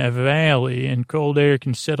we're in a valley and cold air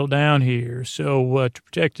can settle down here. So to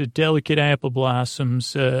protect the delicate apple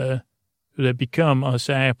blossoms that become us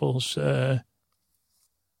apples, we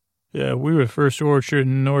were the first orchard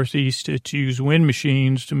in the Northeast to use wind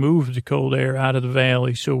machines to move the cold air out of the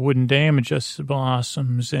valley so it wouldn't damage us, the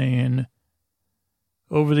blossoms. And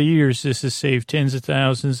over the years, this has saved tens of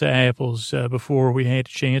thousands of apples before we had a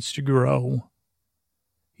chance to grow.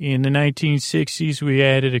 In the 1960s, we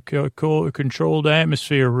added a controlled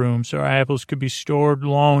atmosphere room so our apples could be stored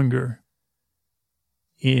longer.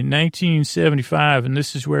 In 1975, and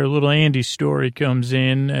this is where little Andy's story comes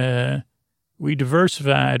in, we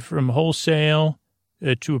diversified from wholesale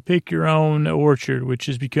to a pick-your-own orchard, which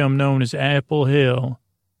has become known as Apple Hill.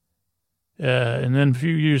 And then a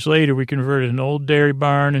few years later, we converted an old dairy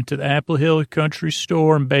barn into the Apple Hill Country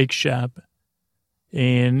Store and Bake Shop.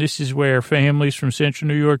 And this is where families from central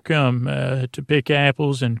New York come to pick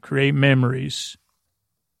apples and create memories.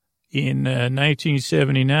 In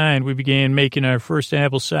 1979, we began making our first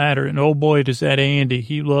apple cider, and oh boy, does that Andy.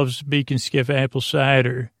 He loves Beacon Skiff apple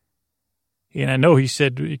cider. And I know he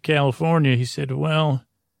said, California, he said, well,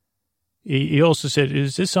 he also said,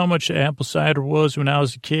 is this how much apple cider was when I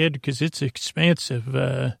was a kid? Because it's expensive.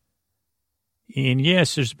 And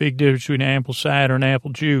yes, there's a big difference between apple cider and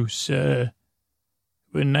apple juice.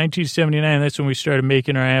 But in 1979, that's when we started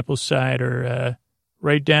making our apple cider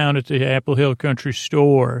right down at the Apple Hill Country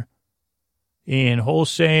Store. And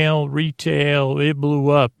wholesale, retail, it blew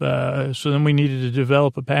up. So then we needed to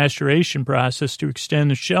develop a pasteurization process to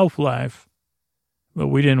extend the shelf life. But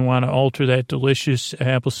we didn't want to alter that delicious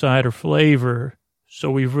apple cider flavor. So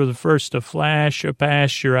we were the first to flash a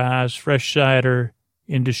pasteurized fresh cider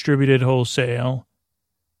in distributed wholesale.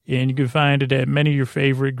 And you can find it at many of your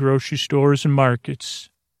favorite grocery stores and markets.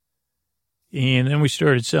 And then we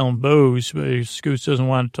started selling booze, but Scoots doesn't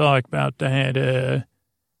want to talk about that.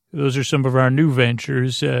 Those are some of our new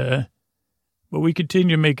ventures. But we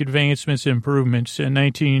continue to make advancements and improvements. In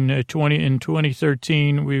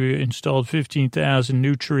 2013, we installed 15,000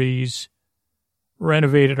 new trees,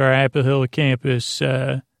 renovated our Apple Hill campus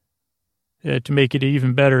to make it an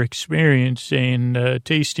even better experience, and a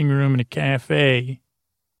tasting room and a cafe.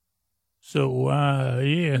 So,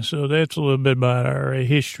 so that's a little bit about our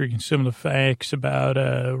history and some of the facts about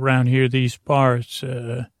around here, these parts.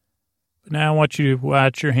 But now I want you to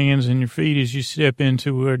watch your hands and your feet as you step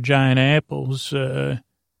into our giant apples.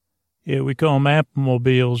 We call them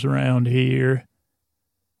Applemobiles around here.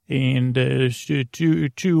 And there's two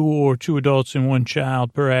adults and one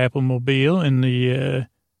child per Applemobile, and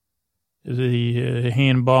the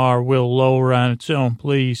handbar will lower on its own.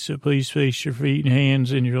 Please face your feet and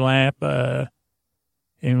hands in your lap,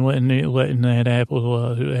 and letting that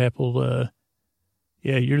apple.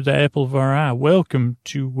 You're the apple of our eye. Welcome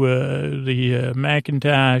to the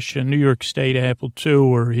Macintosh New York State Apple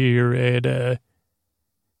Tour here at,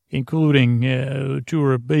 including a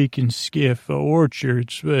tour of Bacon Skiff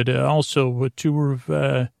Orchards, but also a tour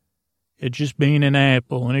of it just being an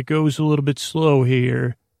apple. And it goes a little bit slow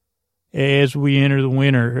here as we enter the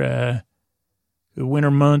winter. The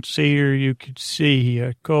winter months here, you could see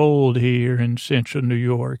cold here in central New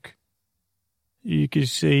York. You can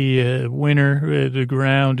see winter, the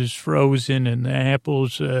ground is frozen, and the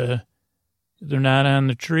apples, they're not on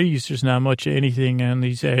the trees. There's not much of anything on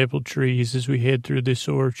these apple trees as we head through this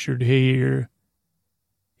orchard here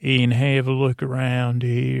and have a look around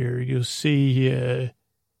here. You'll see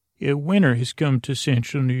winter has come to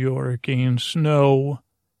central New York, and snow.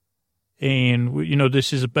 And,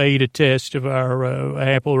 this is a beta test of our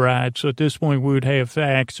apple ride. So at this point, we would have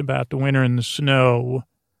facts about the winter and the snow,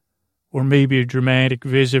 or maybe a dramatic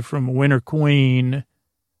visit from a winter queen.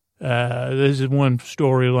 This is one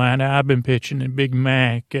storyline I've been pitching in Big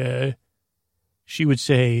Mac. She would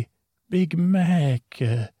say, Big Mac,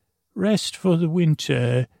 rest for the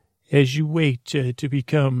winter as you wait to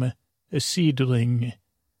become a seedling.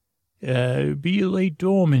 Be lay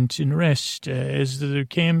dormant and rest as the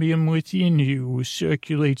cambium within you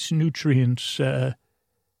circulates nutrients,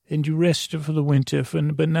 and you rest for the winter,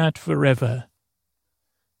 but not forever.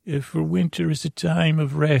 For winter is a time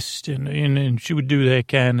of rest, and she would do that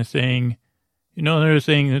kind of thing. Another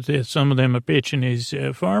thing that some of them are pitching is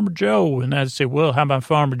Farmer Joe, and I'd say, well, how about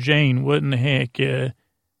Farmer Jane? What in the heck? And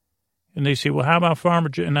they say, well, how about Farmer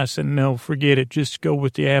Jane? And I said, no, forget it. Just go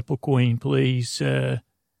with the Apple Queen, please.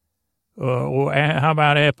 Or how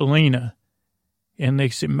about Appleina? And they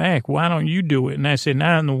said, Mac, why don't you do it? And I said,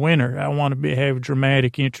 not in the winter. I want to have a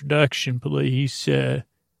dramatic introduction, please.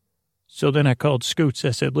 So then I called Scoots.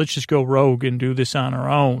 I said, let's just go rogue and do this on our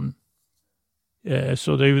own.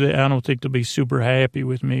 So I don't think they'll be super happy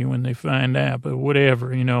with me when they find out, but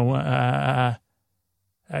whatever, I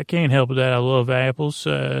can't help it that I love apples,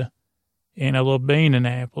 and I love being an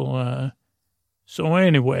apple. So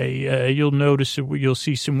anyway, you'll notice that you'll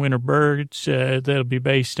see some winter birds. That'll be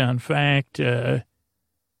based on fact.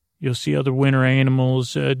 You'll see other winter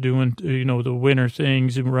animals doing, the winter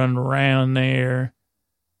things and running around there.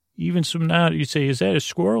 Even some now, you say, is that a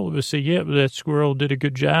squirrel? They say, yeah, but that squirrel did a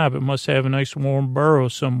good job. It must have a nice warm burrow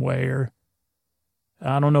somewhere.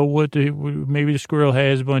 I don't know maybe the squirrel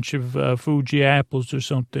has a bunch of Fuji apples or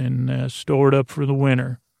something stored up for the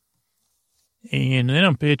winter. And then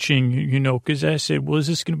I'm pitching, because I said, well, is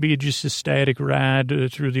this going to be just a static ride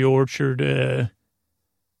through the orchard?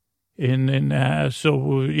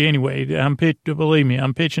 So anyway, believe me,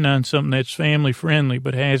 I'm pitching on something that's family friendly,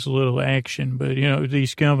 but has a little action. But,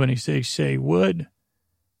 these companies, they say, what?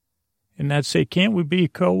 And I'd say, can't we be a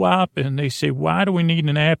co-op? And they say, why do we need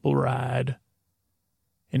an apple ride?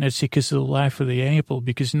 And I'd say, because of the life of the apple,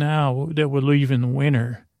 because now that we're leaving the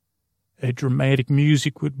winter, a dramatic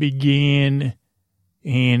music would begin,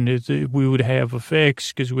 and we would have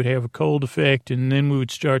effects because we'd have a cold effect, and then we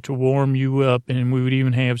would start to warm you up, and we would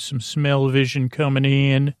even have some smell vision coming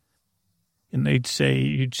in. And you'd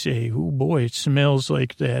say, oh boy, it smells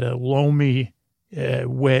like that loamy,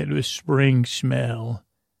 wet spring smell.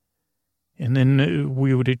 And then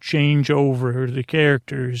we would change over the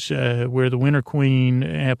characters where the winter queen,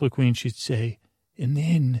 apple queen, she'd say, and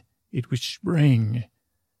then it was spring.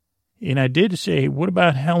 And I did say, what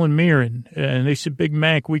about Helen Mirren? And they said, Big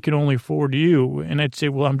Mac, we can only afford you. And I'd say,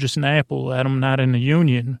 well, I'm just an apple. I'm not in the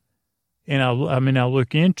union. And I'll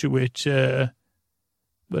look into it.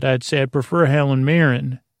 But I'd say I'd prefer Helen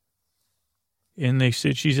Mirren. And they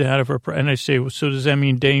said she's out of her price. And I say, well, so does that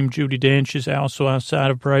mean Dame Judi Dench is also outside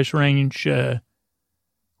of price range?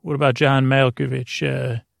 What about John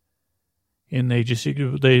Malkovich? And they just,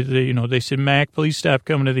 they said, Mac, please stop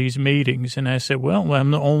coming to these meetings. And I said, well,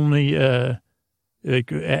 I'm the only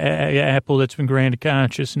apple that's been granted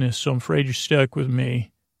consciousness, so I'm afraid you're stuck with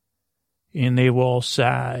me. And they will all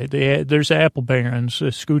sigh. There's apple barons.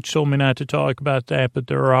 Scooch told me not to talk about that, but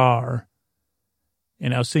there are.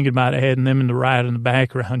 And I was thinking about adding them in the ride in the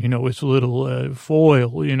background, with a little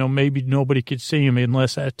foil. Maybe nobody could see them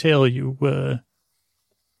unless I tell you.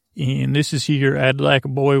 And this is here, I'd like a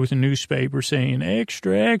boy with a newspaper saying,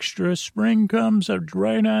 extra, extra, spring comes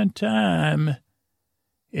right on time.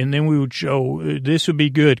 And then we would show, this would be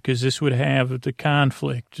good because this would have the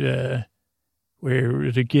conflict where,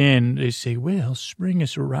 again, they say, well, spring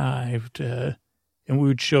has arrived. And we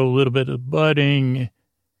would show a little bit of budding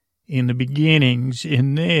in the beginnings.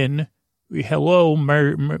 And then, hello,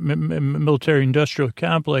 military-industrial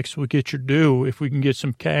complex will get your due if we can get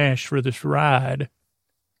some cash for this ride.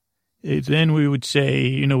 Then we would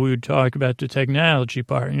say, we would talk about the technology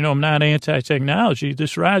part. I'm not anti-technology.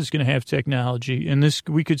 This ride is going to have technology. And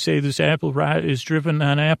we could say this Apple ride is driven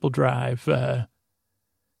on Apple Drive. I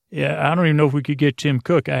don't even know if we could get Tim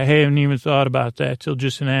Cook. I haven't even thought about that till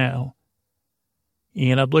just now.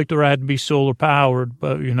 And I'd like the ride to be solar powered,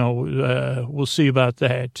 but, we'll see about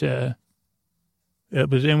that.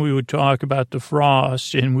 But then we would talk about the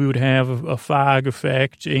frost, and we would have a fog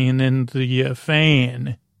effect, and then the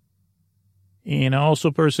fan. And I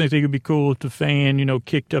also personally think it'd be cool if the fan,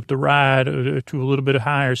 kicked up the ride to a little bit of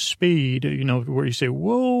higher speed, where you say,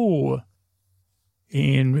 whoa.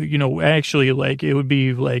 And, actually, like, it would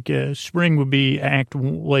be like spring would be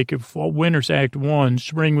if winter's act one,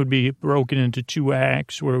 spring would be broken into two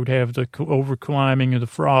acts where it would have the overclimbing of the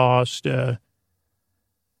frost.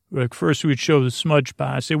 Like first we'd show the smudge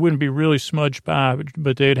pies. They wouldn't be really smudge pie,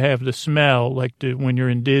 but they'd have the smell, like when you're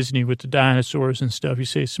in Disney with the dinosaurs and stuff. You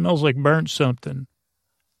say, it smells like burnt something.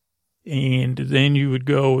 And then you would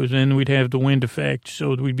go, then we'd have the wind effect,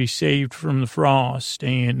 so we'd be saved from the frost.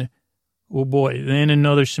 And, oh boy, then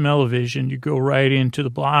another smell-o-vision. You go right into the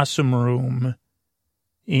blossom room.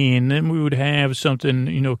 And then we would have something,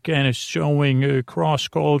 kind of showing a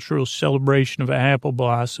cross-cultural celebration of apple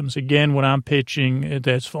blossoms. Again, what I'm pitching,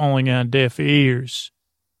 that's falling on deaf ears.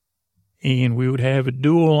 And we would have a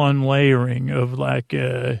dual unlayering of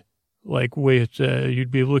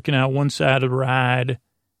you'd be looking out one side of the ride.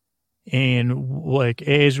 And like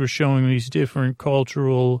as we're showing these different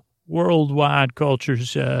worldwide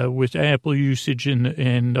cultures with apple usage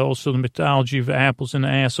and also the mythology of apples and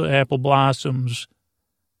apple blossoms,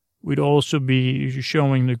 we'd also be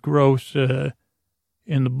showing the growth and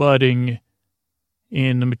the budding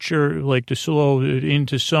and the mature, like the slow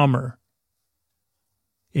into summer.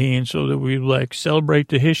 And so that we celebrate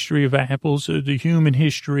the history of apples, the human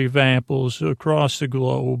history of apples across the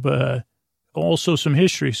globe. Also some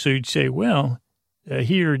history. So you'd say, well,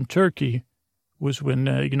 here in Turkey was when,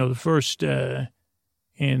 the first, and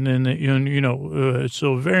then,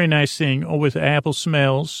 so a very nice thing with apple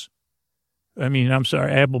smells.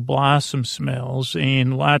 Apple blossom smells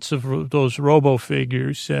and lots of those robo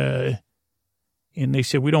figures. And they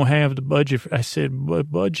said, we don't have the budget. I said,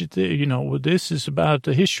 budget, this is about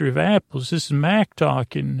the history of apples. This is Mac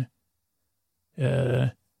talking.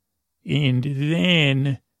 And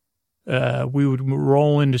then we would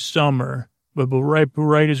roll into summer. But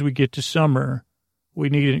right as we get to summer, we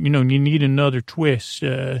need, you need another twist.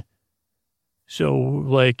 So,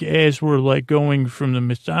 as we're, going from the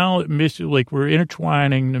mythology, we're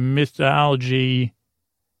intertwining the mythology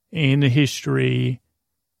and the history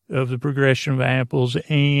of the progression of apples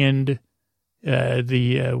and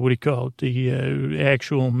the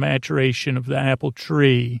actual maturation of the apple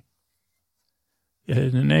tree.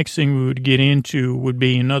 The next thing we would get into would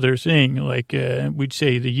be another thing, we'd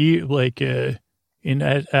say the year, and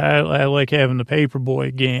I like having the paper boy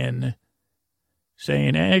again,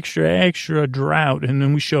 saying extra, extra drought. And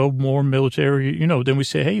then we show more military, then we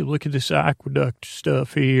say, hey, look at this aqueduct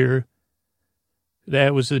stuff here.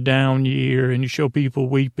 That was the down year. And you show people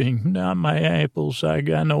weeping, not my apples. I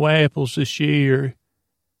got no apples this year.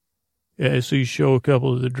 So you show a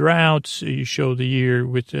couple of the droughts. You show the year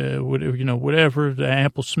with, whatever, the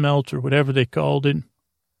apple smelt or whatever they called it.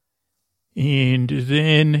 And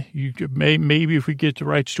then you could maybe if we get the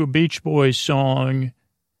rights to a Beach Boys song,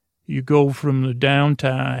 you go from the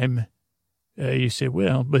downtime. You say,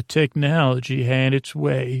 well, but technology had its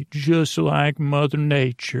way, just like Mother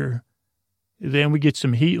Nature. Then we get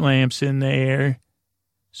some heat lamps in there,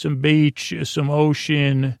 some beach, some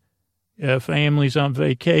ocean, families on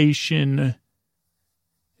vacation,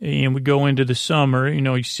 and we go into the summer. You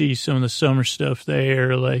know, you see some of the summer stuff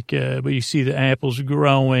there, like, but you see the apples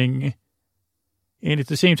growing. And at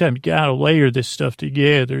the same time, you got to layer this stuff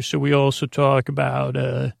together. So we also talk about,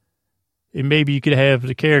 and maybe you could have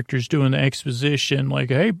the characters doing the exposition, like,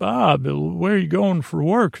 hey, Bob, where are you going for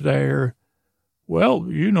work there? Well,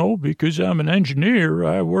 you know, because I'm an engineer,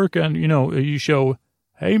 I work on, you know, you show,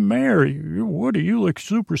 hey, Mary, Woody, you look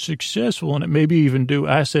super successful. And it maybe even do,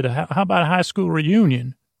 I said, how about a high school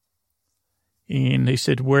reunion? And they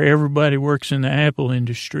said, where everybody works in the Apple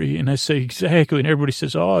industry. And I say, exactly. And everybody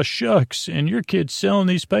says, oh, shucks. And your kid's selling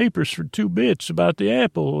these papers for 2 bits about the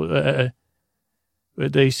Apple.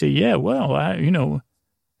 But they say, yeah, well,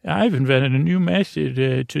 I've invented a new method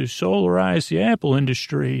to solarize the Apple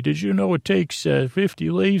industry. Did you know it takes 50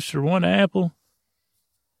 leaves for 1 apple?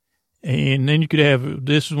 And then you could have,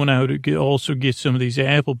 this is when I would also get some of these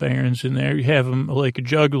apple barons in there. You have them like a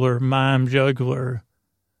juggler, mime juggler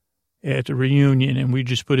at the reunion, and we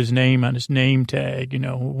just put his name on his name tag, you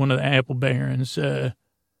know, one of the apple barons.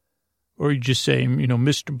 Or you just say, you know,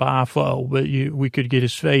 Mr. Boffo, but we could get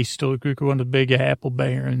his face to look like one of the big apple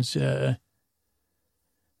barons. And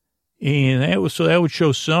that would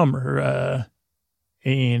show summer.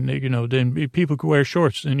 And, you know, then people could wear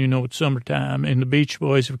shorts, and, you know, it's summertime. And the Beach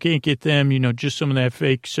Boys, if we can't get them, you know, just some of that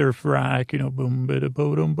fake surf rock, you know, boom, bada,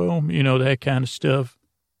 boom, boom, you know, that kind of stuff.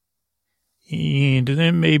 And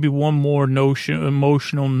then maybe one more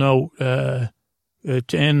emotional note to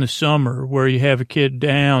end the summer, where you have a kid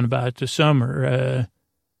down about the summer.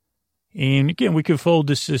 And again, we could fold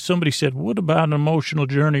this. Somebody said, what about an emotional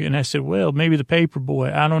journey? And I said, well, maybe the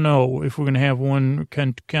Paperboy. I don't know if we're going to have one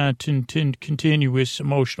continuous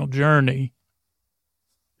emotional journey.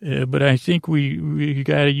 But I think we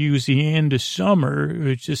got to use the end of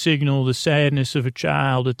summer to signal the sadness of a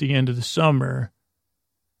child at the end of the summer.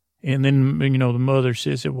 And then, you know, the mother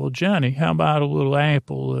says, well, Johnny, how about a little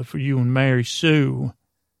apple for you and Mary Sue?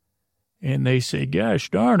 And they say,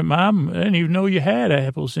 gosh darn it, Mom, I didn't even know you had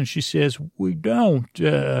apples. And she says, we don't.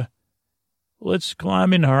 Let's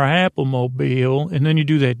climb in our Applemobile. And then you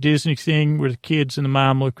do that Disney thing where the kids and the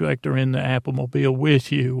mom look like they're in the Applemobile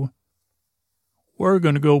with you. We're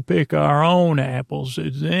going to go pick our own apples.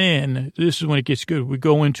 And then, this is when it gets good. We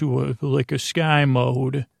go into a sky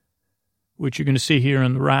mode, which you're going to see here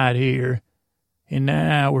on the right here. And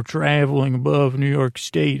now we're traveling above New York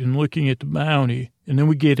State and looking at the bounty. And then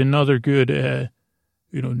we get another good,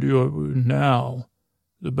 now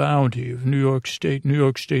the bounty of New York State. New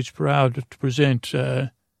York State's proud to present,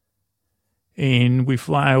 and we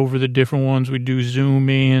fly over the different ones. We do zoom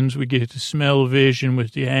ins. We get the smell vision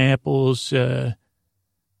with the apples. They're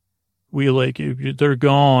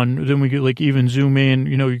gone. Then we get even zoom in,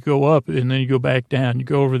 you know, you go up and then you go back down. You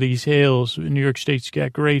go over these hills. New York State's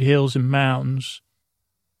got great hills and mountains.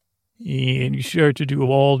 And you start to do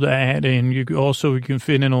all that. And you can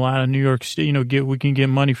fit in a lot of New York State, you know, we can get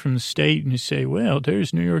money from the state, and you say, well,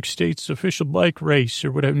 there's New York State's official bike race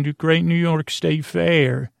or whatever, great New York State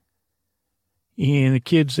Fair. And the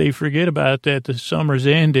kids, they forget about that. The summer's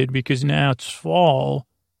ended because now it's fall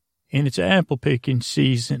and it's apple picking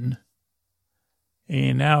season.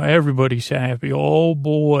 And now everybody's happy. Oh,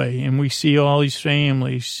 boy. And we see all these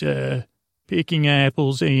families picking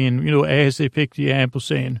apples and, you know, as they pick the apple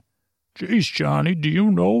saying, geez, Johnny, do you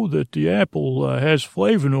know that the apple has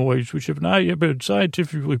flavonoids, which have not yet been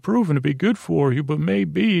scientifically proven to be good for you, but may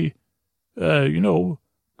be,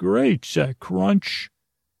 great, crunch.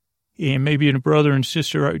 And maybe a brother and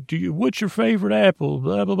sister, what's your favorite apple?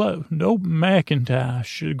 Blah, blah, blah. Nope,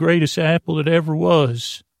 Macintosh, the greatest apple that ever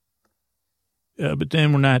was. But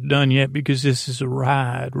then we're not done yet because this is a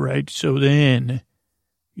ride, right? So then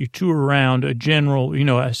you tour around a general, you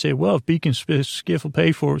know, I say, well, if Beacon Skiff will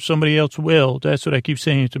pay for it, somebody else will. That's what I keep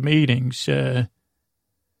saying at the meetings. And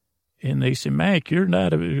they say, Mac, you're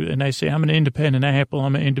not and I say, I'm an independent apple.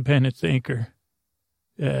 I'm an independent thinker.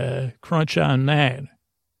 Crunch on that.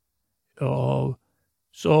 Oh,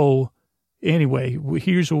 so anyway,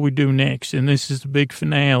 here's what we do next, and this is the big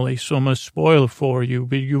finale. So I'm gonna spoil it for you,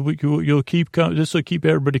 but you'll keep this will keep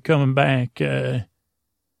everybody coming back.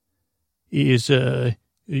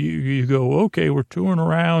 You go, okay, we're touring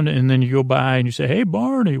around, and then you go by and you say, hey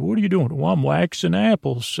Barney, what are you doing? Well, I'm waxing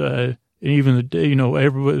apples. And even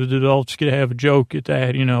everybody, the adults could have a joke at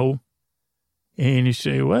that, you know. And you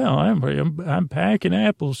say, well, I'm packing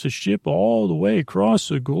apples to ship all the way across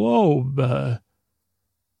the globe. And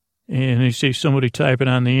they say somebody typing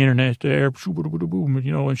on the internet there,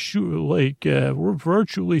 and shoot, like, we're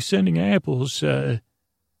virtually sending apples, and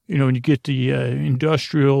you get the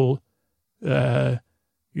industrial, go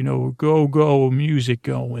music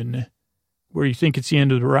going, where you think it's the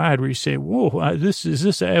end of the ride, where you say, whoa, is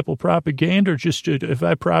this Apple propaganda, or just if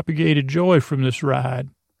I propagated joy from this ride?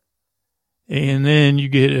 And then you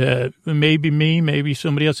get maybe me, maybe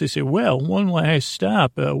somebody else. They say, well, one last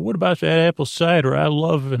stop. What about that apple cider? I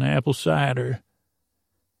love an apple cider.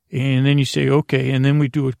 And then you say, okay. And then we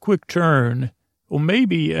do a quick turn. Well,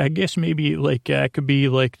 I guess like I could be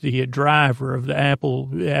like the driver of the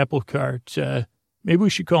apple carts. Maybe we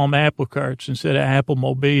should call them apple carts instead of apple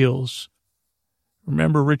mobiles.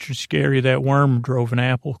 Remember Richard Scarry, that worm drove an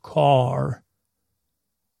apple car.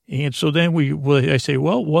 And so then I say,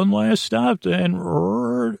 well, one last stop then.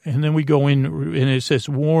 And then we go in and it says,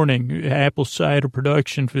 warning, apple cider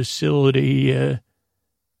production facility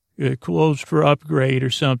closed for upgrade or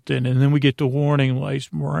something. And then we get the warning lights,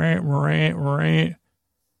 and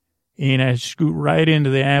I scoot right into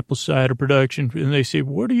the apple cider production. And they say,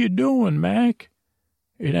 what are you doing, Mac?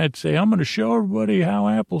 And I'd say, I'm going to show everybody how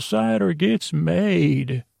apple cider gets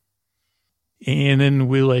made. And then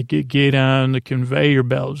we get on the conveyor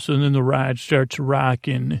belts, and then the ride starts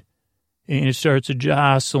rocking, and it starts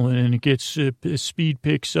jostling, and it gets speed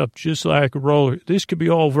picks up just like a roller. This could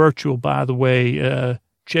be all virtual, by the way,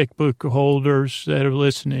 checkbook holders that are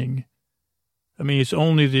listening. I mean, it's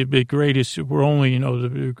only the greatest. We're only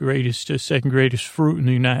the greatest, second greatest fruit in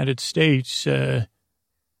the United States,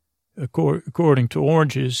 according to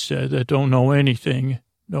oranges that don't know anything.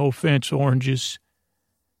 No offense, oranges.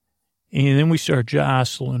 And then we start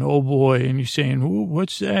jostling, oh boy, and you're saying,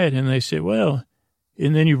 what's that? And they say, well,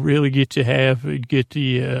 and then you really get the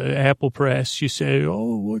apple press. You say,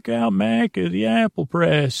 oh, look out, Mac, the apple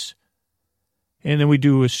press. And then we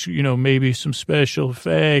do, maybe some special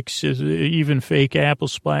effects, even fake apple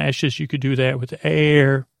splashes. You could do that with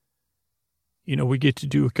air. We get to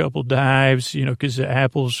do a couple dives, because the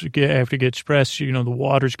apples after it gets pressed, the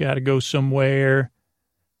water's got to go somewhere.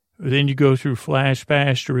 Then you go through flash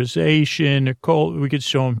pasteurization, we could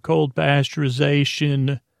show them cold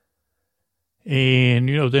pasteurization. And,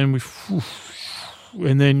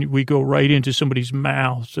 then we go right into somebody's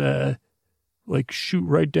mouth, shoot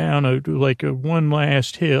right down a one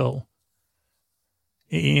last hill.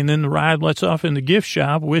 And then the ride lets off in the gift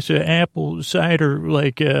shop with an apple cider,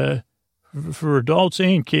 for adults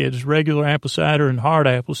and kids, regular apple cider and hard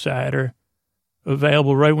apple cider.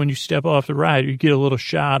 Available right when you step off the ride. You get a little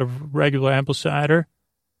shot of regular apple cider,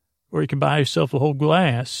 or you can buy yourself a whole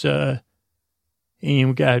glass. And we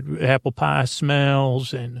got apple pie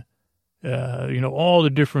smells and, all the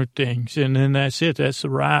different things. And then that's it. That's the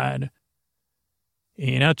ride.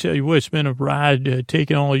 And I'll tell you what, it's been a ride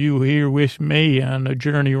taking all you here with me on a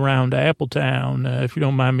journey around Appletown. If you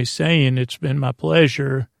don't mind me saying, it's been my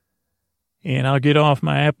pleasure. And I'll get off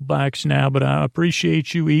my apple box now, but I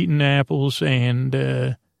appreciate you eating apples. And,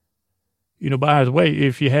 by the way,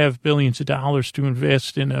 if you have billions of dollars to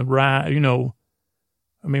invest in a ride,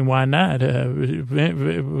 why not?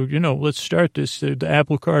 Let's start this. The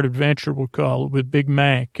Apple Cart Adventure, we'll call it, with Big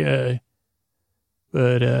Mac.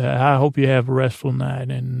 But I hope you have a restful night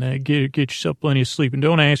and get yourself plenty of sleep. And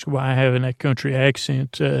don't ask why I have that country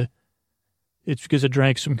accent. It's because I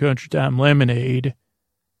drank some Country Time lemonade.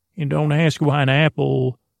 And don't ask why an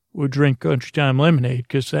apple would drink Country Time lemonade,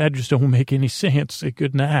 because that just don't make any sense.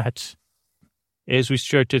 Good night. As we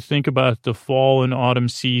start to think about the fall and autumn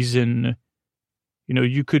season,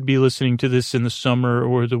 you could be listening to this in the summer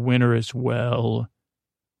or the winter as well.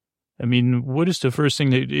 I mean, what is the first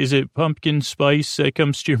thing is it pumpkin spice that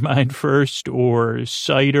comes to your mind first, or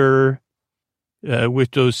cider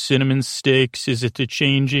with those cinnamon sticks? Is it the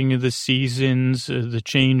changing of the seasons, the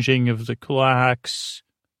changing of the clocks?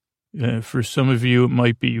 For some of you, it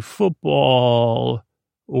might be football,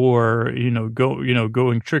 or,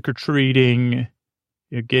 going trick-or-treating,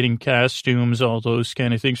 getting costumes, all those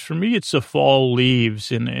kind of things. For me, it's the fall leaves,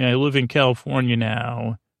 and I live in California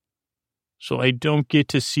now, so I don't get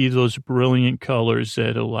to see those brilliant colors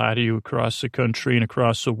that a lot of you across the country and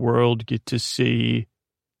across the world get to see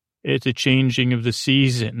at the changing of the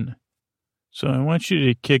season. So I want you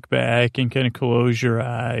to kick back and kind of close your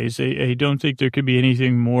eyes. I don't think there could be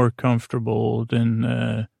anything more comfortable than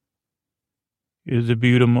the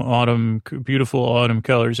beautiful autumn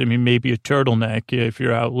colors. I mean, maybe a turtleneck if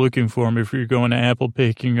you're out looking for them, if you're going apple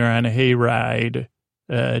picking or on a hayride.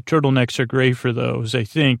 Turtlenecks are great for those, I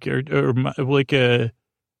think, or like a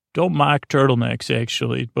Don't mock turtlenecks,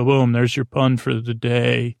 actually. But boom, there's your pun for the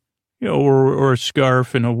day. Or a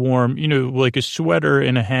scarf and a warm, like a sweater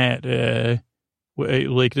and a hat.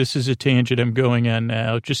 Like this is a tangent I'm going on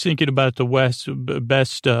now. Just thinking about the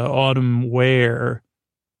best autumn wear.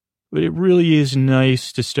 But it really is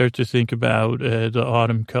nice to start to think about the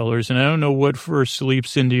autumn colors. And I don't know what first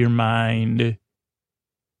leaps into your mind.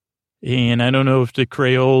 And I don't know if the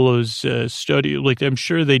Crayolas study, like I'm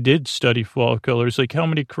sure they did study fall colors. Like how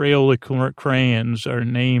many Crayola crayons are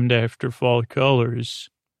named after fall colors?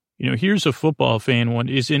 Here's a football fan one.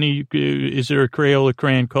 Is there a Crayola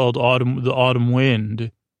crayon called the Autumn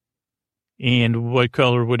Wind? And what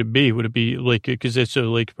color would it be? Would it be like, because that's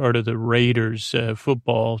like part of the Raiders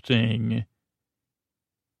football thing.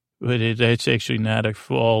 But that's actually not a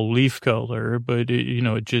fall leaf color, but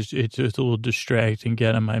it's a little distracting,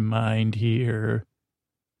 get on my mind here.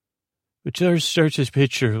 But just starts this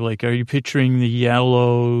picture, like, are you picturing the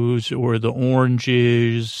yellows or the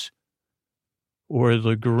oranges or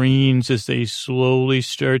the greens as they slowly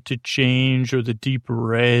start to change, or the deep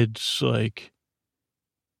reds, like,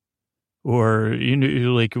 or,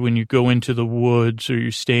 like when you go into the woods or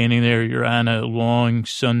you're standing there, you're on a long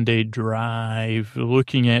Sunday drive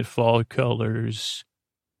looking at fall colors,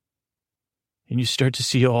 and you start to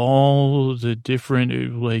see all the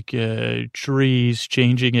different, like, trees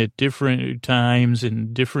changing at different times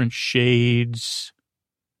and different shades.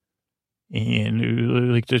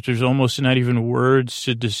 And like there's almost not even words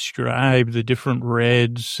to describe the different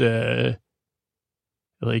reds. You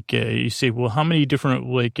say, well, how many different,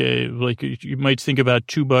 like you might think about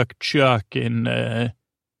 $2 Chuck and, I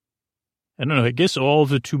don't know, I guess all of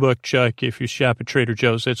the $2 Chuck, if you shop at Trader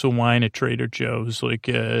Joe's, that's a wine at Trader Joe's. Like,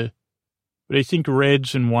 but I think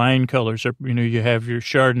reds and wine colors are, you have your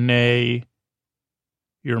Chardonnay,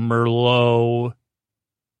 your Merlot.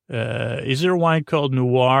 Is there a wine called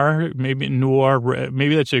Noir? Maybe Noir,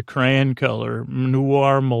 maybe that's a crayon color.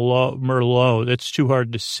 Noir Merlot. That's too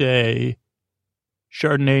hard to say.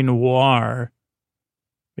 Chardonnay Noir.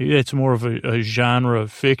 Maybe that's more of a genre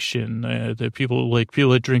of fiction that people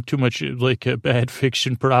that drink too much, like bad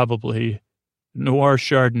fiction, probably. Noir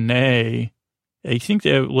Chardonnay. I think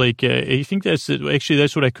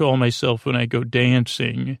that's what I call myself when I go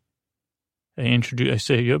dancing. I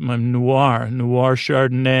say, yep, I'm noir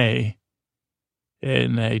Chardonnay.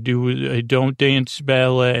 And I don't dance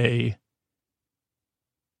ballet.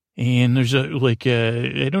 And there's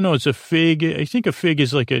I don't know, it's a fig. I think a fig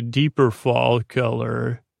is like a deeper fall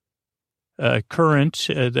color. Currant,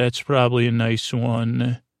 that's probably a nice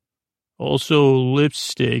one. Also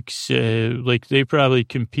lipsticks, like they probably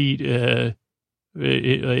compete. I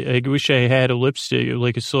wish I had a lipstick,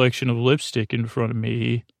 like a selection of lipstick in front of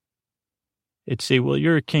me. It'd say, well,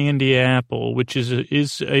 you're a candy apple, which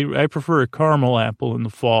I prefer a caramel apple in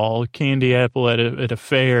the fall, candy apple at a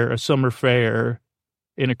fair, a summer fair,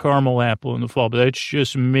 and a caramel apple in the fall. But that's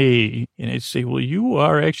just me. And I'd say, well, you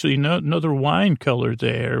are actually another wine color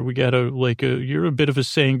there. We got you're a bit of a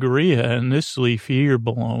sangria in this leaf here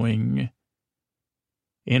blowing.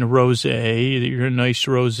 And a rosé, you're a nice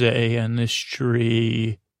rosé on this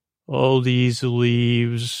tree. All these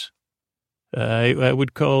leaves. I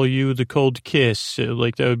would call you the cold kiss,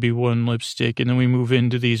 like that would be one lipstick. And then we move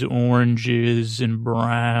into these oranges and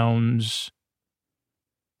browns.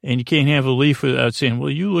 And you can't have a leaf without saying, well,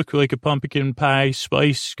 you look like a pumpkin pie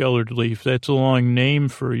spice colored leaf. That's a long name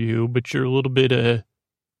for you, but you're a little bit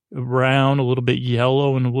brown, a little bit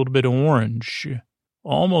yellow, and a little bit orange.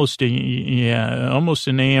 Almost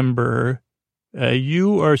an amber.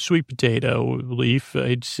 You are a sweet potato leaf.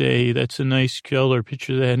 I'd say that's a nice color.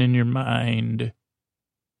 Picture that in your mind.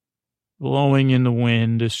 Blowing in the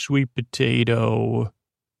wind, a sweet potato,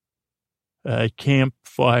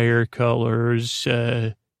 campfire colors.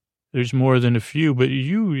 There's more than a few, but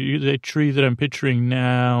that tree that I'm picturing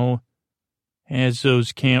now has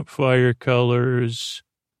those campfire colors.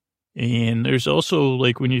 And there's also,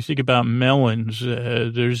 like, when you think about melons,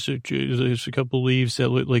 there's a couple leaves that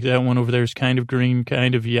look like that one over there is kind of green,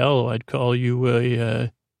 kind of yellow. I'd call you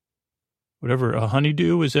a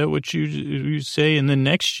honeydew. Is that what you say? And then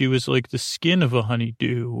next to you is like the skin of a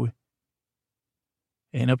honeydew.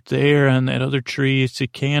 And up there on that other tree, it's a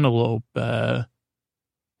cantaloupe. I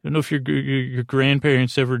don't know if your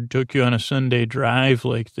grandparents ever took you on a Sunday drive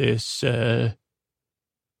like this.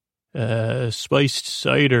 Spiced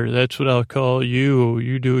cider, that's what I'll call you.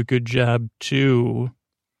 You do a good job too.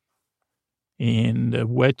 And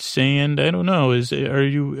wet sand, I don't know. Is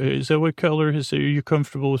that what color? Are you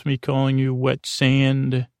comfortable with me calling you wet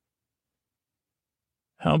sand?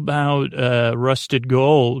 How about rusted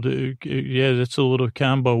gold? Yeah, that's a little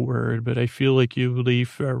combo word, but I feel like you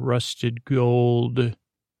leaf rusted gold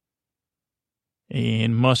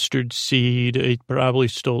and mustard seed. I probably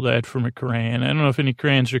stole that from a crayon. I don't know if any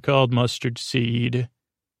crayons are called mustard seed.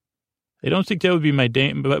 I don't think that would be my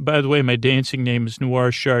by the way, my dancing name is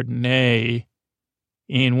Noir Chardonnay.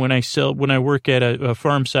 And when I work at a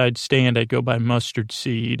farm side stand, I go by mustard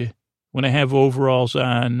seed. When I have overalls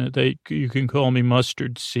on, you can call me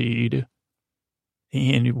mustard seed.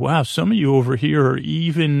 And wow, some of you over here are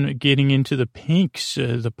even getting into the pinks,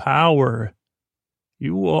 the power.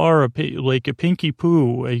 You are like a pinky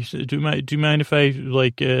poo. Do you mind if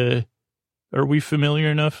I are we familiar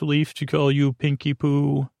enough, Leaf, to call you pinky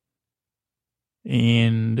poo?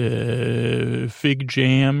 And Fig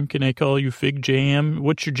Jam, can I call you Fig Jam?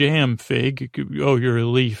 What's your jam, Fig? Oh, you're a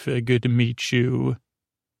Leaf. Good to meet you.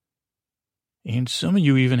 And some of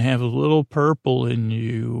you even have a little purple in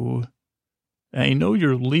you. I know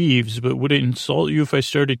you're leaves, but would it insult you if I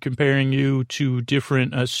started comparing you to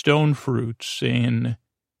different stone fruits? And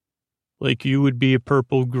like you would be a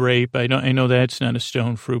purple grape. I know that's not a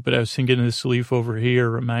stone fruit, but I was thinking this leaf over here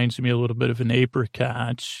reminds me a little bit of an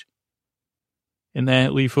apricot. And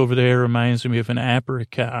that leaf over there reminds me of an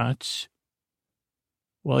apricot.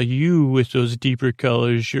 While you, with those deeper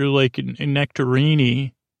colors, you're like a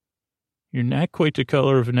nectarini. You're not quite the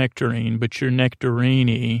color of a nectarine, but you're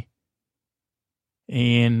nectarini.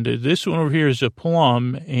 And this one over here is a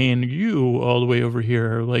plum, and you, all the way over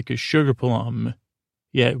here, are like a sugar plum.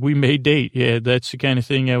 Yeah, we may date. Yeah, that's the kind of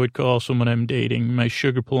thing I would call someone I'm dating, my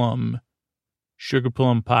sugar plum. Sugar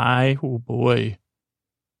plum pie? Oh, boy.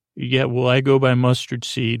 Yeah, well, I go by mustard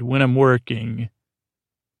seed when I'm working.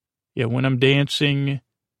 Yeah, when I'm dancing.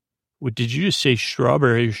 What did you just say,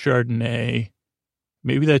 strawberry or Chardonnay?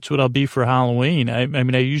 Maybe that's what I'll be for Halloween. I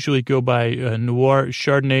mean, I usually go by Noir,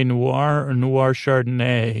 Chardonnay Noir or Noir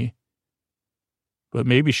Chardonnay. But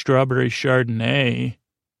maybe strawberry Chardonnay.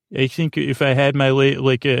 I think if I had my,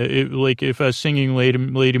 like if I was singing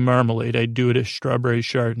Lady Marmalade, I'd do it as strawberry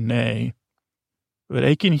Chardonnay. But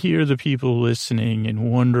I can hear the people listening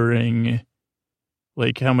and wondering,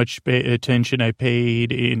 like, how much attention I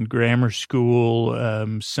paid in grammar school,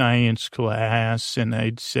 science class, and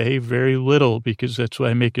I'd say very little because that's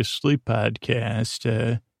why I make a sleep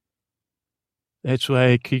podcast. That's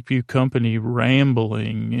why I keep you company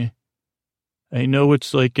rambling. I know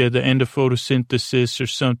it's like the end of photosynthesis or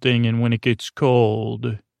something, and when it gets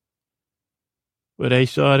cold. But I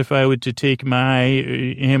thought if I were to take my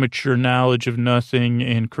amateur knowledge of nothing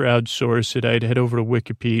and crowdsource it, I'd head over to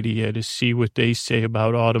Wikipedia to see what they say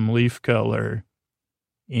about autumn leaf color.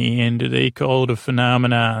 And they call it a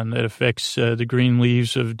phenomenon that affects the green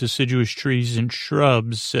leaves of deciduous trees and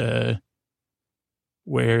shrubs,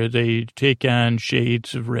 where they take on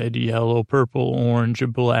shades of red, yellow, purple, orange,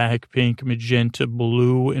 black, pink, magenta,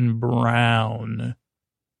 blue, and brown.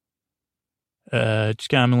 It's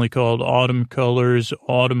commonly called autumn colors,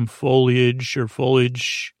 autumn foliage or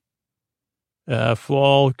foliage,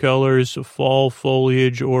 fall colors, fall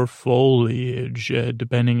foliage or foliage,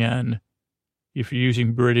 depending on if you're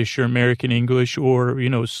using British or American English or,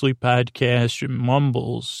 sleep podcast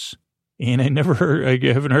mumbles. And I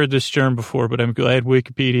haven't heard this term before, but I'm glad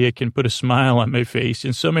Wikipedia can put a smile on my face.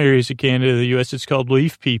 In some areas of Canada, the U.S., it's called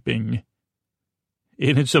leaf peeping.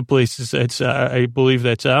 And in some places, I believe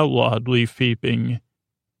that's outlawed, leaf peeping.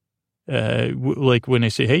 Like when I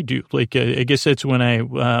say, hey, dude, I guess that's when I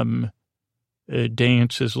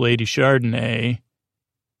dance as Lady Chardonnay,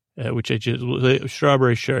 which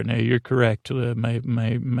strawberry Chardonnay, you're correct, my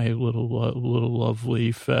little love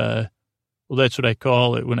leaf. Well, that's what I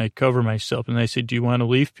call it when I cover myself. And I say, do you want a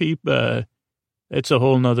leaf peep? That's a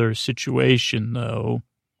whole nother situation, though.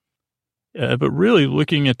 But really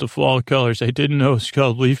looking at the fall colors, I didn't know it's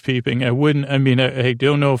called leaf peeping. I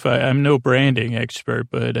don't know if I'm no branding expert,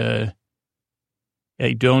 but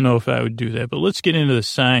I don't know if I would do that. But let's get into the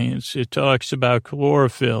science. It talks about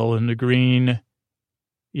chlorophyll and the green,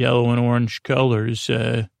 yellow, and orange colors.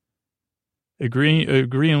 A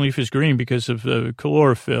green leaf is green because of the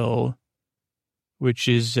chlorophyll, which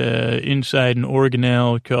is inside an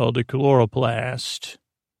organelle called a chloroplast.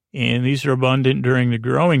 And these are abundant during the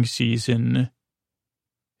growing season,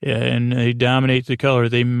 and they dominate the color.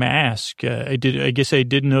 They mask. I guess I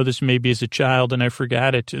didn't know this maybe as a child, and I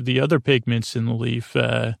forgot it. The other pigments in the leaf.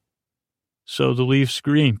 So the leaf's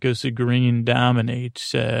green because the green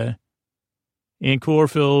dominates. And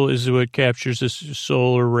chlorophyll is what captures the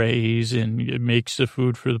solar rays, and it makes the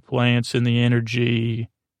food for the plants and the energy.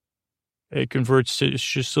 It converts to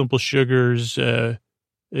simple sugars.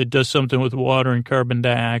 It does something with water and carbon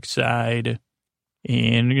dioxide.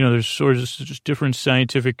 And, there's sort of just different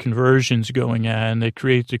scientific conversions going on that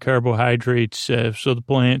create the carbohydrates so the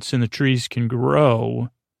plants and the trees can grow.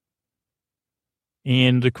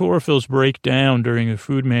 And the chlorophylls break down during the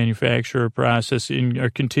food manufacture process and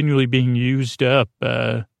are continually being used up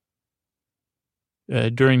during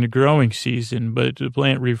the growing season. But the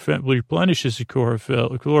plant replenishes the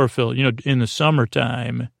chlorophyll, in the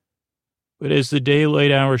summertime. But as the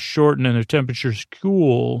daylight hours shorten and the temperatures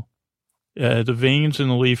cool, the veins in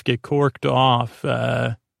the leaf get corked off,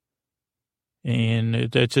 and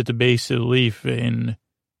that's at the base of the leaf. And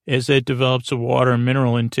as that develops, the water and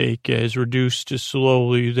mineral intake is reduced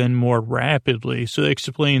slowly, then more rapidly. So that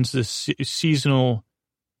explains the seasonal,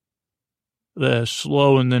 the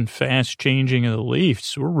slow and then fast changing of the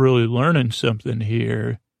leaves. We're really learning something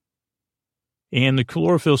here. And the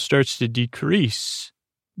chlorophyll starts to decrease.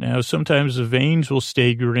 Now, sometimes the veins will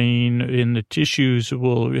stay green and the tissues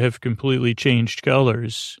will have completely changed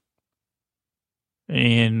colors.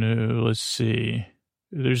 And let's see.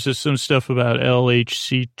 There's just some stuff about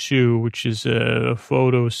LHC2, which is a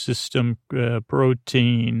photosystem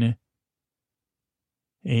protein.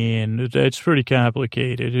 And that's pretty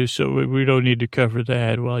complicated. So we don't need to cover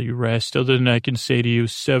that while you rest. Other than I can say to you,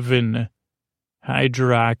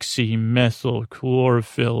 7-hydroxymethyl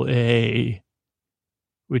chlorophyll A,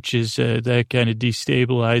 which is that kind of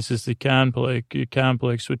destabilizes the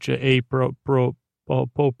complex which a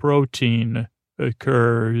protein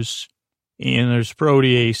occurs. And there's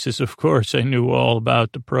proteases. Of course, I knew all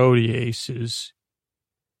about the proteases.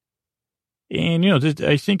 And,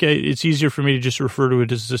 I think it's easier for me to just refer to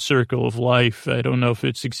it as the circle of life. I don't know if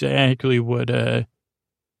it's exactly what, but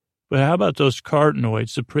how about those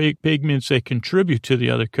carotenoids, the pigments that contribute to the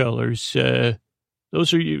other colors? Those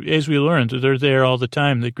are, as we learned, they're there all the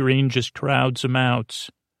time. The green just crowds them out.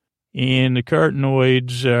 And the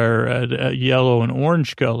carotenoids are yellow and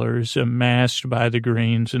orange colors masked by the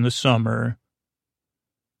greens in the summer.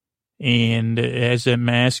 And as that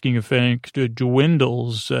masking effect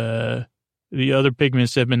dwindles, the other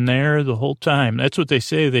pigments have been there the whole time. That's what they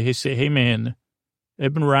say. They say, hey, man,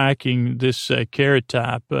 I've been rocking this carrot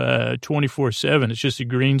top 24/7. It's just the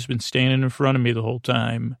green's been standing in front of me the whole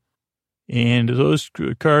time. And those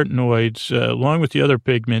carotenoids, along with the other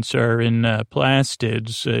pigments, are in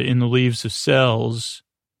plastids in the leaves of cells.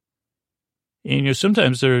 And,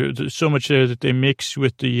 sometimes there's so much there that they mix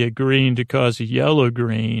with the green to cause a yellow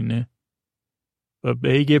green. But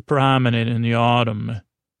they get prominent in the autumn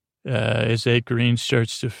as that green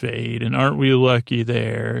starts to fade. And aren't we lucky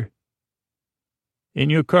there?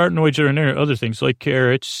 And, carotenoids are in there, other things like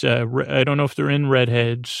carrots. I don't know if they're in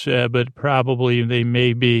redheads, but probably they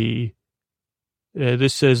may be.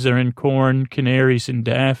 This says they're in corn, canaries, and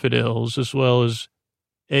daffodils, as well as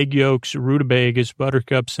egg yolks, rutabagas,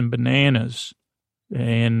 buttercups, and bananas.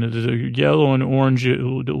 And the yellow and orange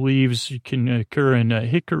leaves can occur in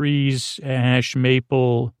hickories, ash,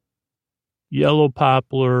 maple, yellow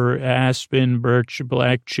poplar, aspen, birch,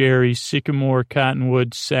 black cherry, sycamore,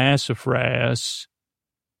 cottonwood, sassafras.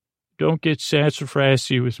 Don't get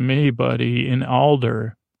sassafrasy with me, buddy, and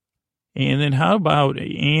alder. And then how about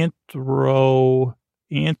anthocyanins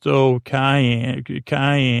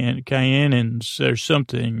or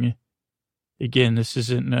something? Again, this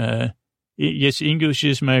isn't, yes, English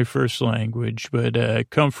is my first language, but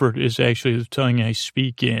comfort is actually the tongue I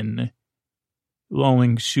speak in.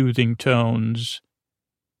 Lulling, soothing tones.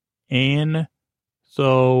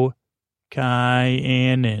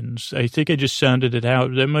 Anthocyanins. I think I just sounded it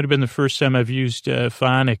out. That might have been the first time I've used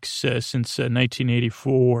phonics since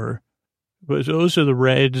 1984. But those are the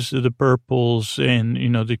reds, the purples, and,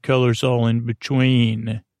 the colors all in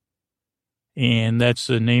between. And that's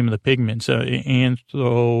the name of the pigments.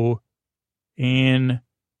 Anthocyanins.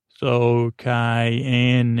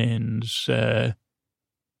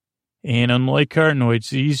 And unlike carotenoids,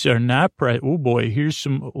 these are not oh boy, here's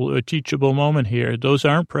a teachable moment here. Those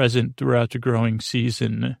aren't present throughout the growing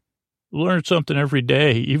season. Learn something every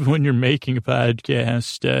day, even when you're making a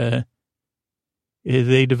podcast.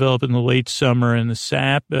 They develop in the late summer in the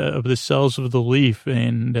sap of the cells of the leaf,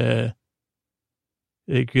 and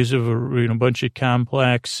because of a bunch of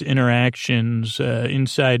complex interactions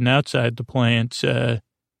inside and outside the plant,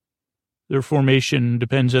 their formation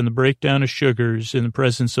depends on the breakdown of sugars and the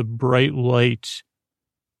presence of bright light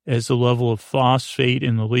as the level of phosphate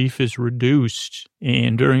in the leaf is reduced.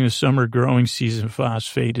 And during the summer growing season,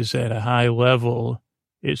 phosphate is at a high level.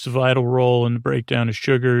 It's a vital role in the breakdown of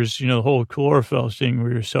sugars, the whole chlorophyll thing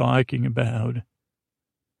we were talking about.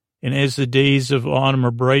 And as the days of autumn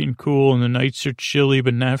are bright and cool and the nights are chilly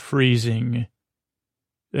but not freezing,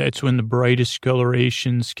 that's when the brightest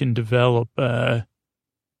colorations can develop.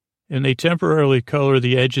 and they temporarily color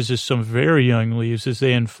the edges of some very young leaves as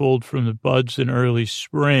they unfold from the buds in early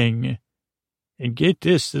spring. And get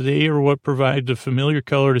this, they are what provide the familiar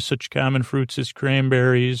color to such common fruits as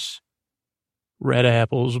cranberries, red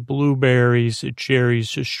apples, blueberries, cherries,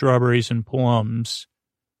 strawberries, and plums.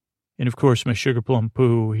 And, of course, my sugar plum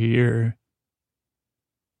poo here.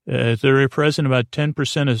 They're present about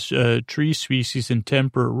 10% of tree species in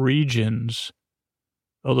temperate regions,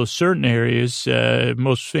 although certain areas,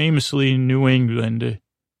 most famously New England,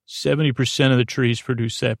 70% of the trees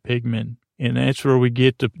produce that pigment. And that's where we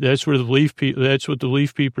get that's what the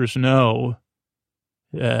leaf peepers know.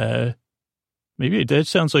 Maybe that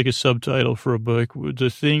sounds like a subtitle for a book.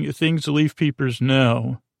 Things the leaf peepers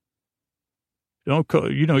know. Don't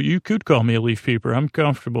call, you could call me a leaf peeper. I'm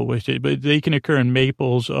comfortable with it, but they can occur in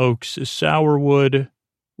maples, oaks, sourwood.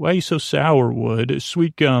 Why are you so sourwood?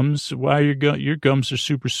 Sweet gums. Why your gums are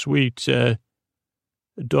super sweet.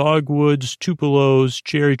 Dogwoods, tupelos,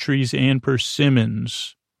 cherry trees, and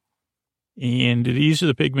persimmons. And these are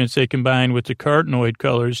the pigments they combine with the carotenoid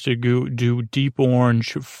colors to do deep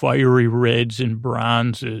orange, fiery reds, and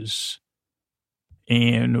bronzes.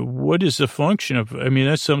 And what is the function of,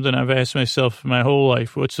 that's something I've asked myself my whole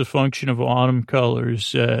life. What's the function of autumn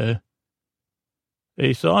colors? They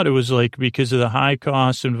thought it was like because of the high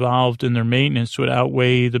costs involved in their maintenance would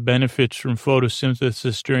outweigh the benefits from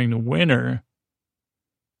photosynthesis during the winter.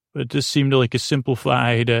 But this seemed like a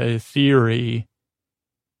simplified theory.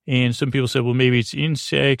 And some people said, well, maybe it's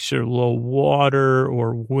insects or low water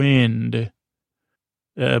or wind.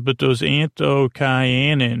 But those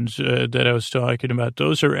anthocyanins that I was talking about,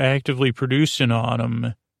 those are actively produced in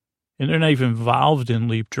autumn, and they're not even involved in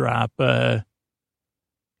leaf drop. And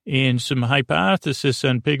some hypotheses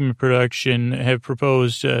on pigment production have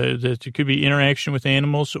proposed that there could be interaction with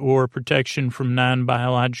animals or protection from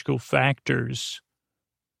non-biological factors.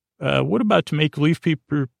 What about to make leaf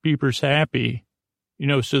peepers happy?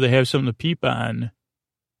 So they have something to peep on.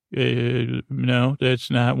 No,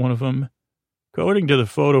 that's not one of them. According to the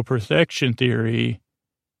photoprotection theory,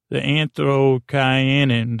 the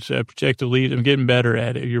anthocyanins protect the leaves. I'm getting better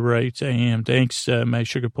at it. You're right. I am. Thanks, my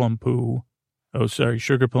sugar plum poo. Oh, sorry,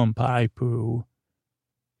 sugar plum pie poo.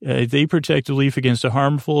 They protect the leaf against the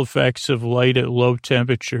harmful effects of light at low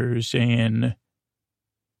temperatures. And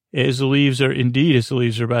as the leaves are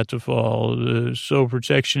about to fall, so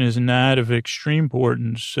protection is not of extreme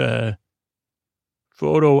importance.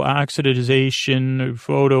 Photooxidation,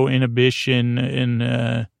 photoinhibition, and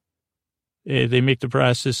they make the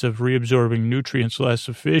process of reabsorbing nutrients less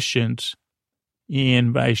efficient.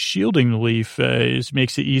 And by shielding the leaf, it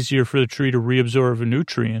makes it easier for the tree to reabsorb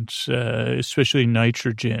nutrients, especially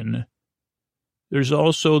nitrogen. There's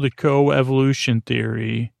also the coevolution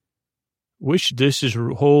theory, which this is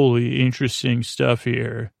wholly interesting stuff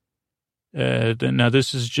here. Now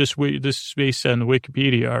this is based on the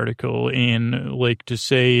Wikipedia article, and like to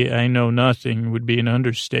say I know nothing would be an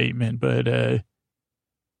understatement, but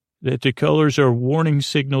that the colors are warning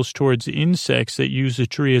signals towards insects that use the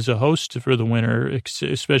tree as a host for the winter,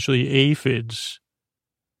 especially aphids,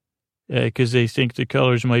 because they think the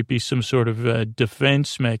colors might be some sort of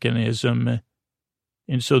defense mechanism,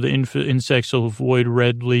 and so the insects will avoid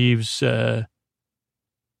red leaves.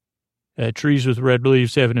 Trees with red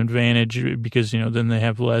leaves have an advantage because, then they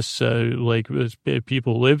have less,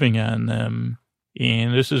 people living on them.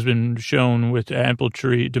 And this has been shown with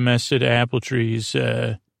domestic apple trees,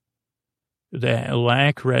 that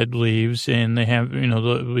lack red leaves, and they have,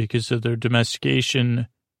 because of their domestication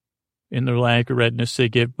and their lack of redness, they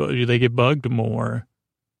get bugged more.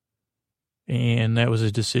 And that was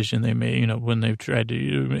a decision they made, when they tried to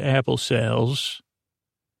do apple sales.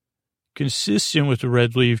 Consistent with the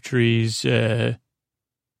red leaf trees,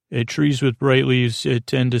 trees with bright leaves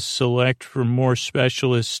tend to select for more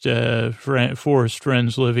specialist forest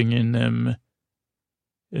friends living in them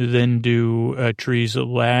than do trees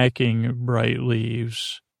lacking bright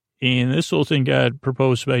leaves. And this whole thing got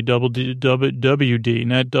proposed by WD,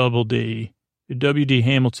 not Double D, W.D.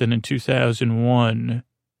 Hamilton in 2001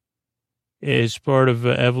 as part of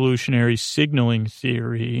evolutionary signaling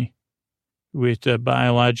theory. With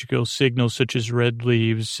biological signals such as red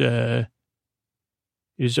leaves, is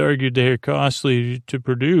argued they are costly to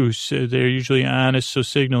produce. They're usually honest, so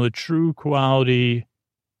signal the true quality.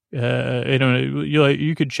 I don't know.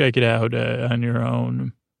 You could check it out on your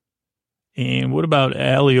own. And what about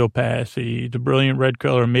allelopathy? The brilliant red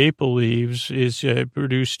color maple leaves is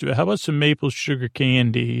produced. How about some maple sugar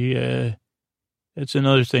candy? That's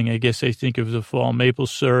another thing I guess I think of the fall. Maple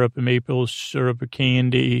syrup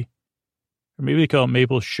candy. Or maybe they call it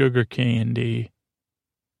maple sugar candy.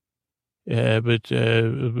 But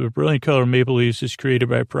the brilliant color of maple leaves is created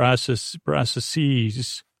by processes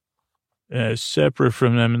separate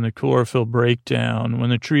from them in the chlorophyll breakdown. When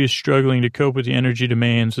the tree is struggling to cope with the energy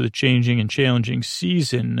demands of the changing and challenging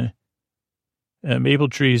season, maple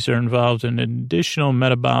trees are involved in an additional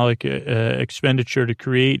metabolic expenditure to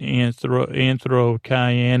create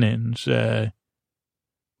anthocyanins,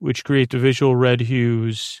 which create the visual red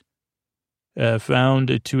hues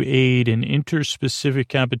found to aid in interspecific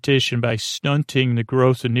competition by stunting the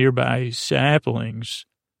growth of nearby saplings.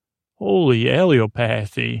 Holy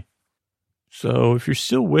allelopathy. So if you're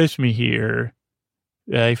still with me here,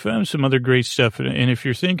 I found some other great stuff. And if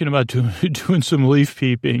you're thinking about doing some leaf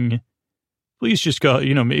peeping, please just call,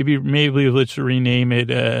 maybe let's rename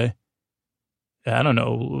it, I don't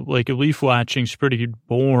know, like a leaf watching's pretty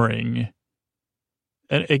boring.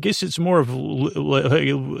 And I guess it's more of, like,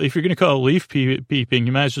 if you're going to call it leaf peeping,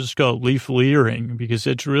 you might as well just call it leaf leering, because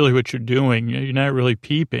that's really what you're doing. You're not really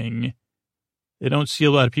peeping. I don't see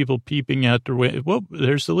a lot of people peeping out their way. Well,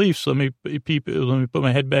 there's the leaves. Let me put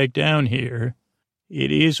my head back down here.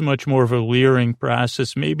 It is much more of a leering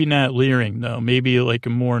process. Maybe not leering, though. Maybe like a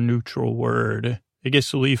more neutral word. I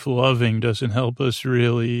guess leaf loving doesn't help us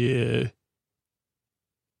really.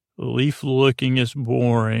 Leaf looking is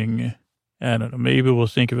boring. I don't know. Maybe we'll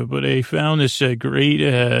think of it. But I found this great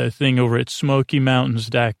thing over at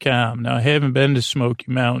SmokyMountains.com. Now, I haven't been to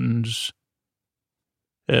Smoky Mountains,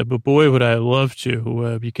 but boy, would I love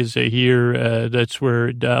to, because I hear that's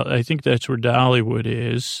where, I think that's where Dollywood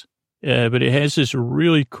is. But it has this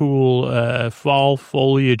really cool fall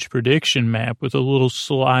foliage prediction map with a little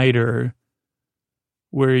slider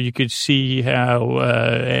where you could see how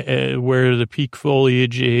where the peak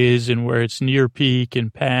foliage is and where it's near peak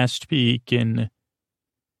and past peak. And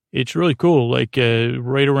it's really cool. Like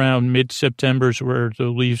right around mid-September is where the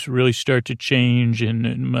leaves really start to change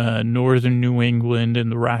in northern New England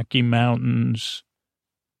and the Rocky Mountains.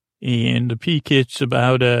 And the peak hits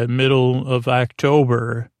about middle of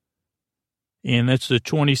October. And that's the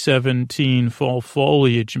 2017 fall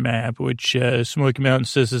foliage map, which Smoky Mountain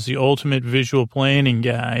says is the ultimate visual planning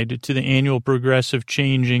guide to the annual progressive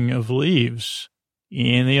changing of leaves.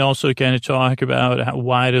 And they also kind of talk about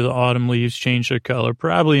why do the autumn leaves change their color,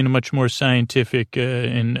 probably in a much more scientific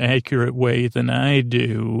and accurate way than I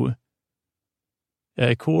do.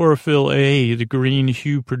 Chlorophyll A, the green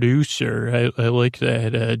hue producer, I like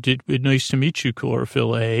that. Nice to meet you,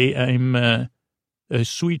 Chlorophyll A. I'm a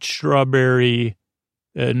sweet strawberry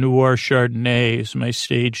noir Chardonnay is my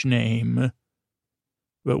stage name.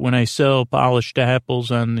 But when I sell polished apples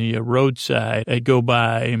on the roadside, I go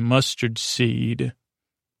by mustard seed.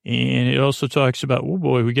 And it also talks about, oh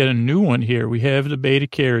boy, we got a new one here. We have the beta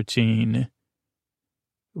carotene,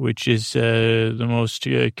 which is the most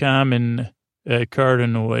common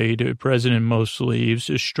carotenoid present in most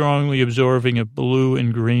leaves, is strongly absorbing of blue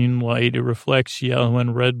and green light. It reflects yellow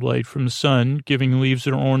and red light from the sun, giving leaves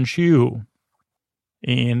an orange hue.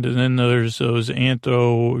 And then there's those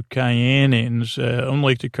anthocyanins.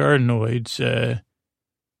 Unlike the carotenoids,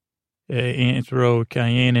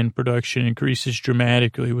 anthocyanin production increases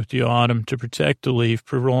dramatically with the autumn to protect the leaf,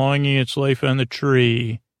 prolonging its life on the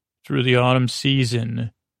tree through the autumn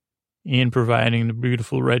season and providing the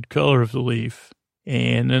beautiful red color of the leaf.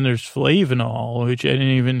 And then there's flavanol, which I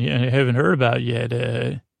haven't heard about yet,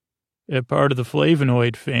 a part of the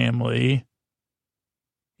flavonoid family.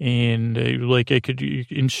 And like I could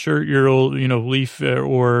insert your old, leaf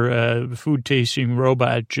or food tasting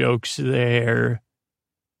robot jokes there.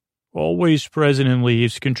 Always present in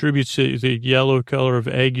leaves, contributes to the yellow color of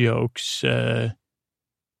egg yolks,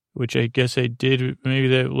 which I guess I did, maybe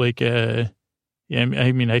that yeah,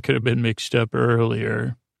 I mean, I could have been mixed up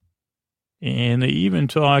earlier. And they even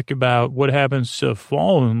talk about what happens to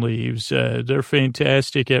fallen leaves. They're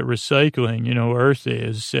fantastic at recycling, Earth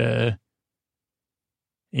is.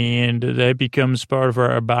 And that becomes part of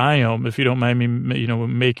our biome. If you don't mind me,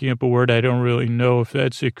 making up a word, I don't really know if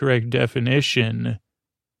that's the correct definition.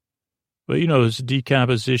 But, this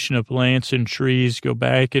decomposition of plants and trees go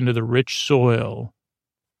back into the rich soil,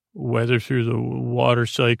 whether through the water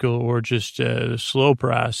cycle or just a slow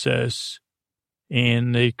process,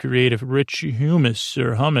 and they create a rich humus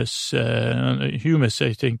or humus, humus,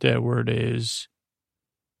 I think that word is,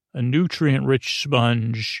 a nutrient-rich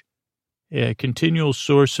sponge, a continual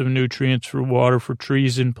source of nutrients for water for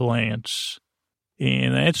trees and plants.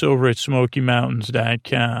 And that's over at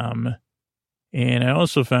SmokyMountains.com. And I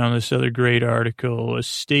also found this other great article, a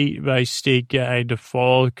state-by-state guide to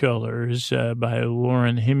fall colors by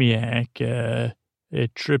Lauren Himiak at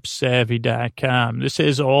TripSavvy.com. This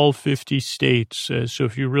has all 50 states, so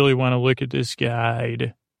if you really want to look at this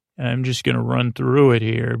guide, I'm just going to run through it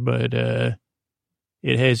here, but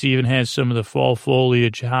it even has some of the fall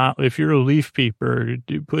foliage. If you're a leaf peeper,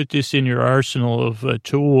 put this in your arsenal of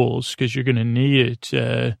tools because you're going to need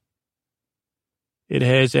it. It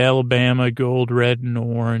has Alabama gold, red, and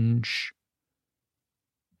orange.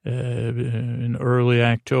 In early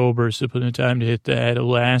October is the time to hit that.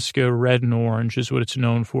 Alaska red and orange is what it's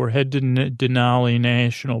known for. Head to Denali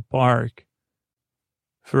National Park.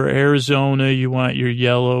 For Arizona, you want your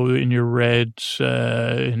yellow and your reds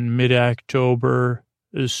in mid-October.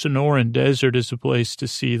 The Sonoran Desert is a place to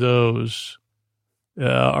see those.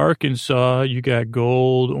 Arkansas, you got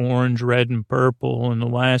gold, orange, red, and purple in the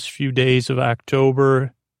last few days of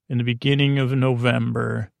October and the beginning of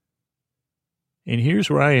November. And here's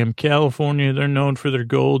where I am. California, they're known for their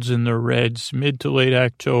golds and their reds, mid to late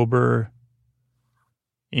October.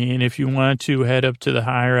 And if you want to head up to the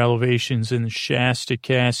higher elevations in the Shasta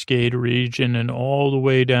Cascade region and all the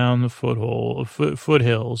way down the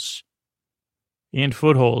foothills and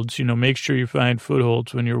footholds, make sure you find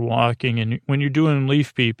footholds when you're walking and when you're doing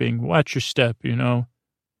leaf peeping, watch your step, I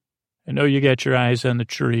know you got your eyes on the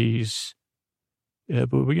trees. Yeah,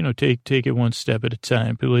 but take it one step at a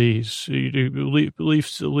time, please.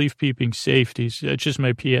 Leaf peeping safety. That's just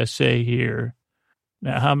my PSA here.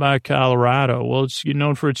 Now, how about Colorado? Well, it's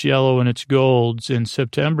known for its yellow and its golds, and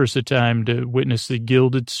September's the time to witness the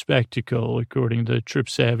gilded spectacle, according to the Trip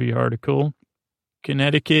Savvy article.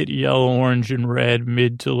 Connecticut, yellow, orange, and red,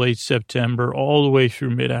 mid to late September, all the way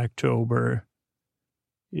through mid-October.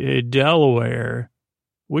 Delaware.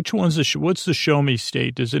 Which one's what's the show me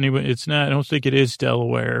state? Does anyone, it's not, I don't think it is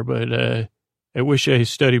Delaware, but I wish I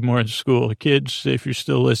studied more in school. Kids, if you're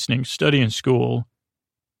still listening, study in school.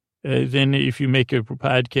 Then if you make a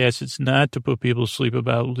podcast, it's not to put people to sleep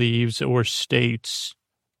about leaves or states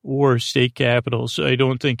or state capitals. I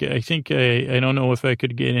don't know if I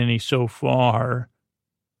could get any so far.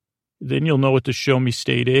 Then you'll know what the show me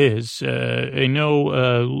state is. I know,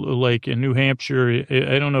 like in New Hampshire,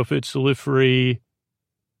 I don't know if it's live free.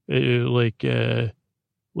 Live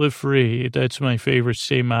free. That's my favorite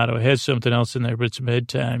state motto. It has something else in there, but it's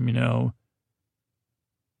bedtime,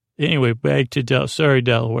 Anyway, back to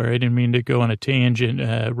Delaware. I didn't mean to go on a tangent.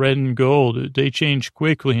 Red and gold, they change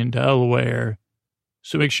quickly in Delaware.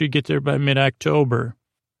 So make sure you get there by mid-October.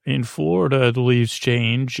 In Florida, the leaves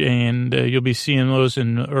change, and you'll be seeing those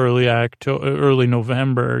in early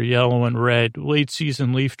November, yellow and red. Late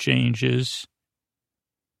season leaf changes.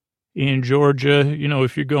 In Georgia,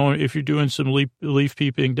 if you're doing some leaf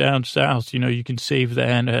peeping down south, you can save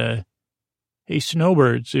that. Hey,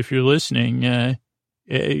 snowbirds, if you're listening,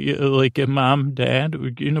 like a mom,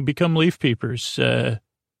 dad, become leaf peepers. Then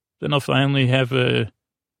I'll finally have a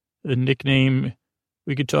nickname.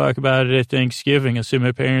 We could talk about it at Thanksgiving. I say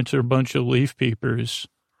my parents are a bunch of leaf peepers.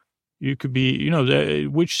 You could be,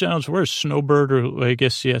 which sounds worse, snowbird or I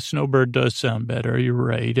guess, yeah, snowbird does sound better. You're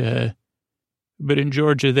right. But in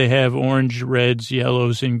Georgia, they have orange, reds,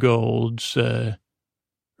 yellows, and golds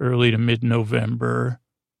early to mid-November.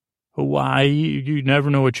 Hawaii, you never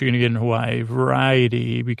know what you're going to get in Hawaii.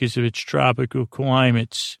 Variety because of its tropical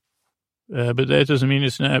climates. But that doesn't mean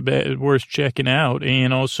it's not worth checking out.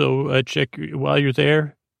 And also check while you're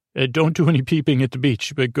there. Don't do any peeping at the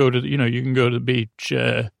beach, but go to, you can go to the beach.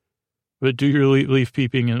 But do your leaf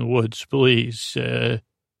peeping in the woods, please.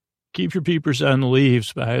 Keep your peepers on the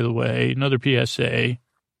leaves, by the way. Another PSA.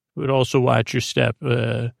 But also watch your step.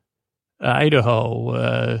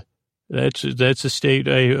 Idaho, that's a state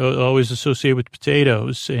I always associate with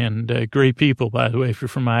potatoes and great people, by the way, if you're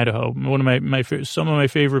from Idaho. Some of my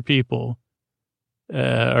favorite people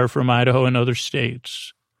are from Idaho and other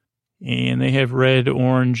states. And they have red,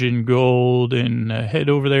 orange, and gold, and head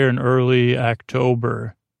over there in early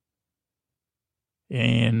October.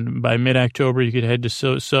 And by mid-October, you could head to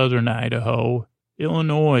southern Idaho.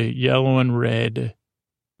 Illinois, yellow and red,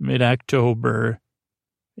 mid-October.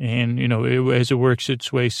 And, as it works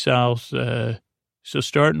its way south. So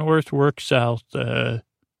start north, work south. I'm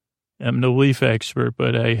no leaf expert,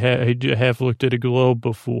 but I have looked at a globe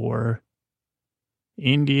before.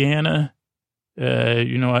 Indiana, I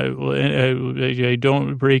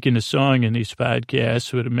don't break into song in these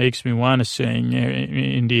podcasts, but it makes me want to sing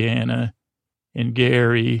Indiana. And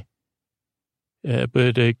Gary, does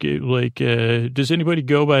anybody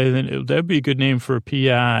go by that'd be a good name for a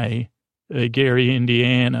PI, Gary,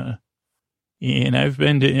 Indiana. And I've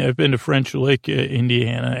been to French Lick,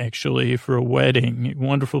 Indiana, actually, for a wedding.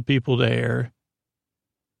 Wonderful people there.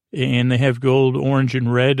 And they have gold, orange,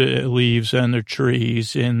 and red leaves on their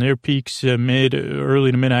trees, and their peaks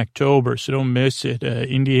early to mid-October, so don't miss it.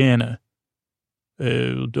 Indiana.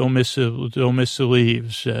 Don't miss the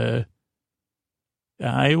leaves.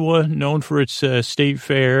 Iowa, known for its state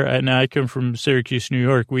fair, and I come from Syracuse, New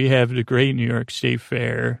York. We have the great New York State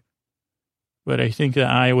Fair, but I think the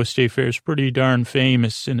Iowa State Fair is pretty darn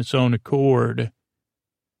famous in its own accord.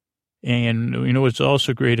 And you know what's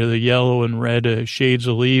also great are the yellow and red shades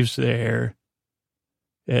of leaves there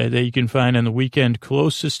that you can find on the weekend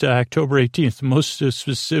closest to October 18th. The most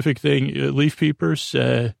specific thing, leaf peepers,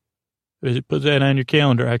 put that on your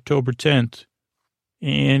calendar, October 10th.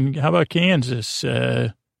 And how about Kansas?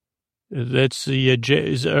 That's the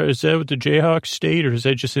is that what the Jayhawks state, or is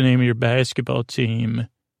that just the name of your basketball team?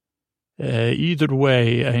 Either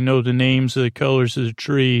way, I know the names of the colors of the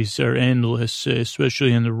trees are endless,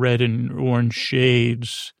 especially in the red and orange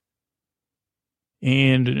shades.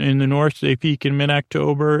 And in the north, they peak in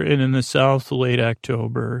mid-October, and in the south, late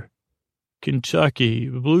October. Kentucky,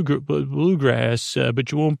 bluegrass,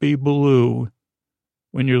 but you won't be blue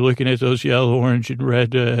when you're looking at those yellow, orange, and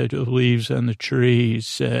red leaves on the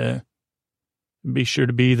trees. Be sure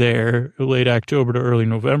to be there late October to early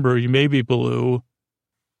November. You may be blue.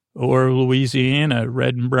 Or Louisiana,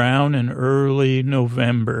 red and brown in early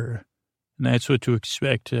November. And that's what to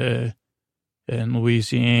expect in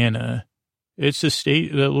Louisiana. It's a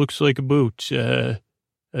state that looks like a boot, a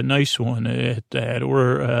nice one at that,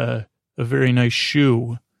 or a very nice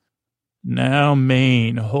shoe. Now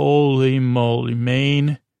Maine, holy moly,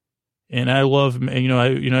 Maine, and I love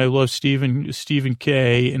I love Stephen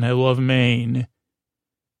K. and I love Maine,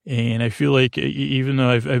 and I feel like even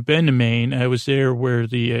though I've been to Maine, I was there where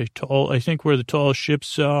the tall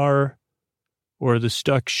ships are, or the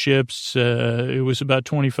stuck ships. It was about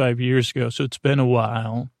 25 years ago, so it's been a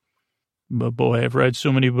while. But boy, I've read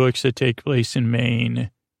so many books that take place in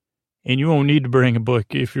Maine. And you won't need to bring a book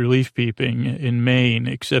if you're leaf peeping in Maine,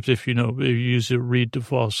 except if you use a read to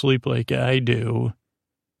fall asleep like I do.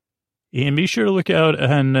 And be sure to look out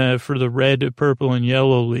on for the red, purple, and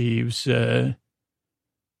yellow leaves. In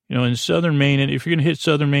southern Maine, and if you're going to hit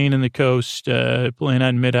southern Maine and the coast, plan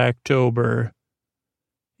on mid-October.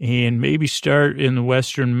 And maybe start in the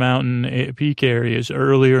western mountain peak areas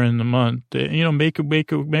earlier in the month. Make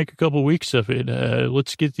a couple weeks of it.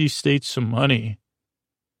 Let's get these states some money.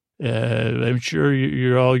 I'm sure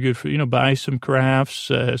you're all good for, buy some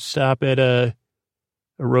crafts, stop at a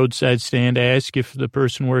roadside stand, ask if the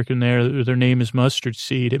person working there, their name is Mustard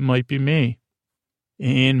Seed. It might be me.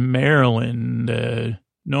 In Maryland,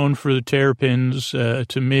 known for the terrapins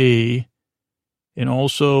to me, and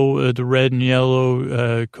also the red and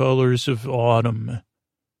yellow colors of autumn.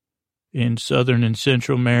 In southern and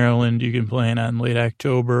central Maryland, you can plan on late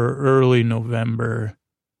October, early November.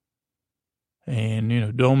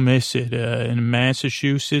 And, don't miss it. In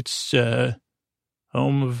Massachusetts,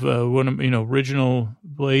 home of original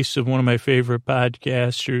place of one of my favorite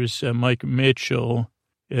podcasters, Mike Mitchell,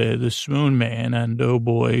 the Spoon Man on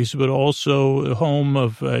Doughboys, but also home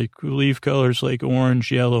of leaf colors like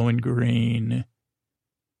orange, yellow, and green.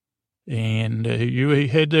 And you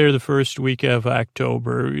head there the first week of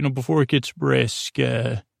October, before it gets brisk.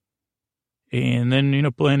 And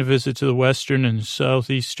then, plan a visit to the western and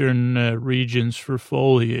southeastern regions for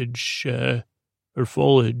foliage,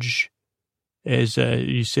 as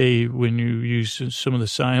you say when you use some of the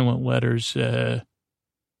silent letters.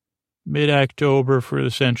 Mid-October for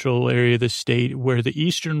the central area of the state, where the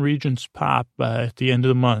eastern regions pop at the end of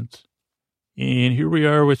the month. And here we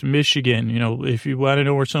are with Michigan. If you want to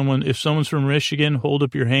know if someone's from Michigan, hold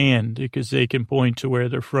up your hand because they can point to where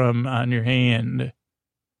they're from on your hand.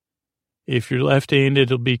 If you're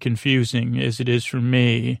left-handed, it'll be confusing, as it is for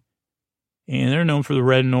me. And they're known for the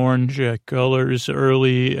red and orange colors,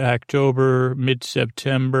 early October,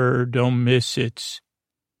 mid-September. Don't miss it.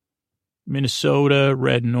 Minnesota,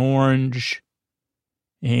 red and orange,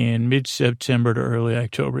 and mid-September to early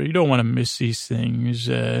October. You don't want to miss these things.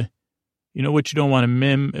 What you don't want to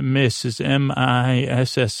miss is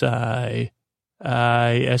MISSI,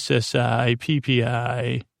 ISSI,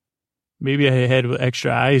 PPI. Maybe I had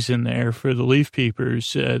extra eyes in there for the leaf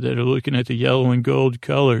peepers that are looking at the yellow and gold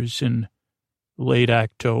colors in late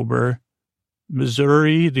October.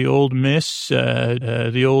 Missouri, the Old Miss,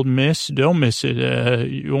 don't miss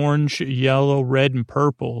it. Orange, yellow, red, and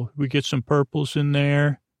purple. We get some purples in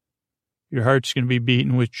there. Your heart's going to be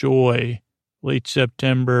beating with joy. Late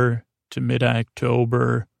September to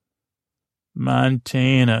mid-October.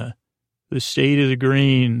 Montana, the state of the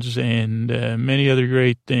greens, and many other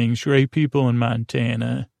great things. Great people in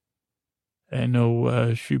Montana. I know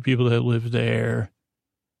a few people that live there.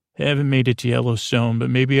 Haven't made it to Yellowstone, but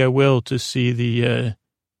maybe I will to see the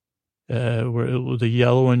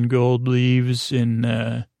yellow and gold leaves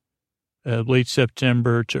in late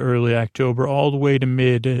September to early October, all the way to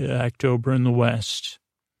mid-October in the West.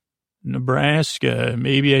 Nebraska,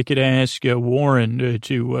 maybe I could ask Warren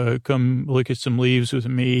to come look at some leaves with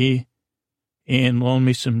me and loan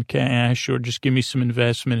me some cash or just give me some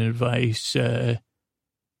investment advice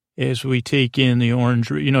as we take in the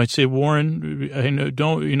orange. I'd say, Warren, I know,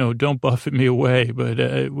 don't buffet me away, but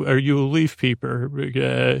are you a leaf peeper?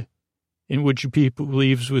 And would you peep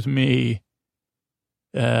leaves with me?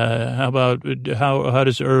 How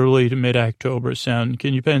does early to mid-October sound?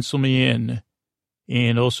 Can you pencil me in?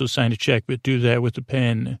 And also sign a check, but do that with a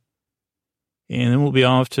pen. And then we'll be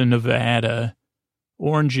off to Nevada.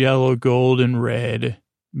 Orange, yellow, gold, and red,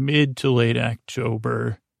 mid to late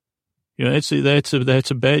October. That's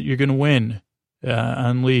a bet you're going to win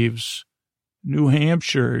on leaves. New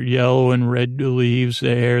Hampshire, yellow and red leaves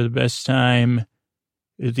there, the best time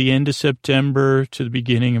at the end of September to the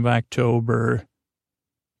beginning of October.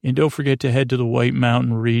 And don't forget to head to the White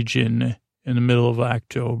Mountain region in the middle of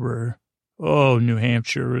October. Oh, New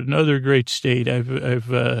Hampshire, another great state. I've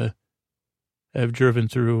driven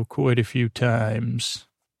through quite a few times.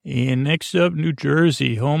 And next up, New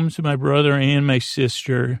Jersey, home to my brother and my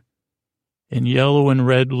sister. And yellow and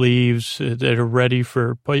red leaves that are ready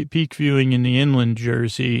for peak viewing in the inland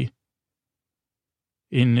Jersey.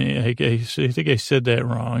 I think I said that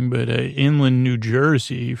wrong, but inland New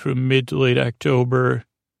Jersey from mid to late October.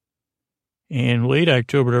 And late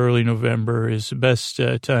October to early November is the best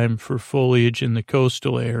time for foliage in the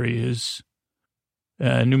coastal areas.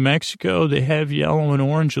 New Mexico, they have yellow and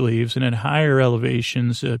orange leaves, and at higher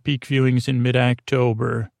elevations, peak viewings in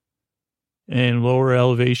mid-October. And lower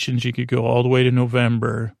elevations, you could go all the way to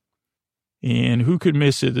November. And who could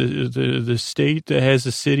miss it? The state that has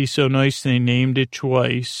a city so nice they named it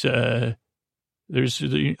twice. I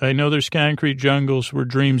know there's concrete jungles where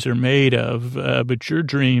dreams are made of, but your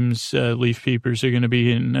dreams, leaf peepers, are going to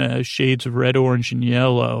be in shades of red, orange, and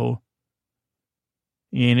yellow.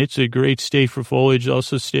 And it's a great state for foliage.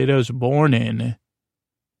 Also, a state I was born in.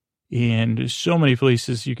 And there's so many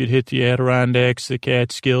places you could hit: the Adirondacks, the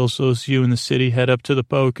Catskills. Those of you in the city, head up to the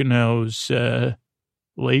Poconos.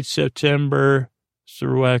 Late September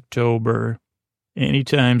through October.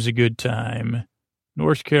 Anytime's a good time.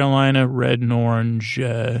 North Carolina, red and orange.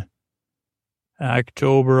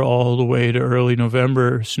 October all the way to early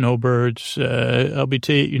November, snowbirds. I'll be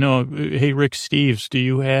hey, Rick Steves, do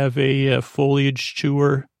you have a foliage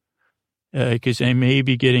tour? Because I may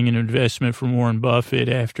be getting an investment from Warren Buffett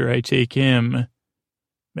after I take him.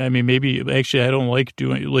 I mean, actually, I don't like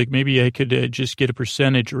doing, maybe I could just get a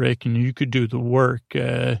percentage, Rick, and you could do the work.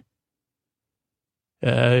 Here's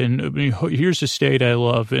a state I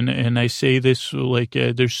love, and I say this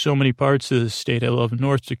there's so many parts of the state I love.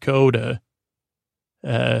 North Dakota.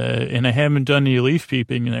 And I haven't done any leaf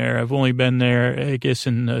peeping there. I've only been there, I guess,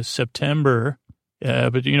 in September.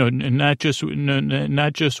 But not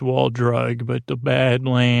just Wall Drug, but the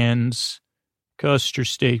Badlands, Custer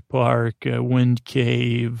State Park, Wind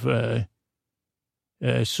Cave,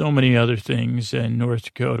 so many other things in North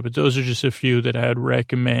Dakota. But those are just a few that I'd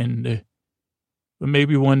recommend. But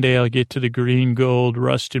maybe one day I'll get to the green, gold,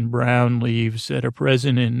 rust, and brown leaves that are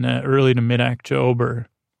present in early to mid-October.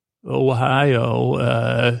 Ohio,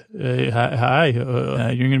 hi.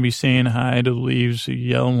 You're going to be saying hi to the leaves,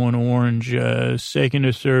 yellow and orange, second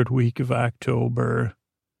or third week of October.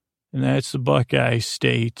 And that's the Buckeye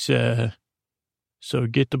State. So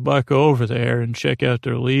get the buck over there and check out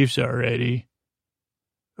their leaves already.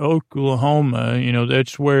 Oklahoma,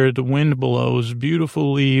 that's where the wind blows.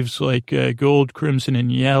 Beautiful leaves like gold, crimson,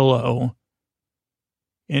 and yellow.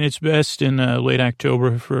 And it's best in late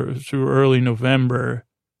October through early November.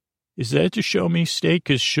 Is that the show me state?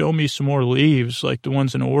 Because show me some more leaves like the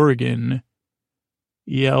ones in Oregon.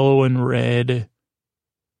 Yellow and red.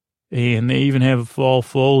 And they even have a fall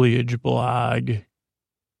foliage blog.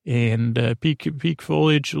 And peak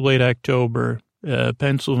foliage late October.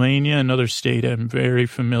 Pennsylvania, another state I'm very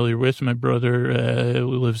familiar with. My brother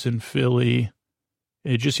lives in Philly.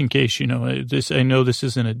 Just in case, this, I know this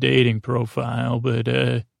isn't a dating profile, but,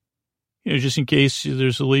 just in case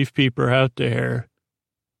there's a leaf peeper out there.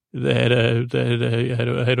 I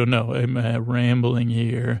don't know. I'm rambling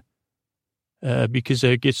here because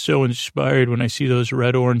I get so inspired when I see those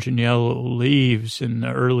red, orange, and yellow leaves in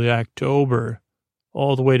early October,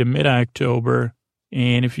 all the way to mid-October.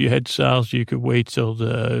 And if you head south, you could wait till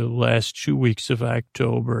the last 2 weeks of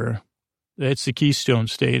October. That's the Keystone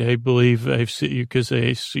State, I believe. Because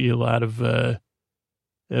I see a lot of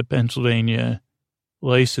Pennsylvania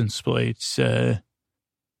license plates.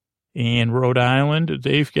 And Rhode Island,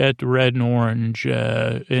 they've got the red and orange,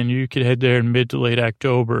 and you could head there in mid to late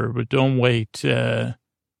October, but don't wait, because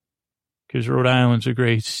Rhode Island's a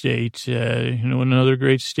great state. Another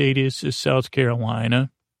great state is South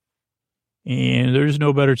Carolina. And there's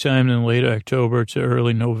no better time than late October to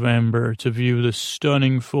early November to view the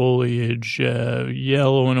stunning foliage,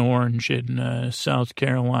 yellow and orange in South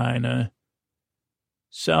Carolina.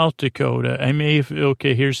 South Dakota,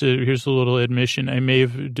 here's a little admission. I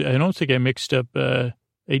don't think I mixed up, I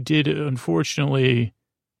did, unfortunately,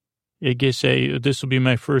 this will be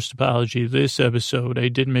my first apology this episode. I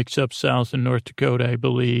did mix up South and North Dakota, I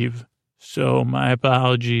believe. So my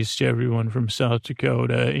apologies to everyone from South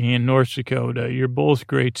Dakota and North Dakota. You're both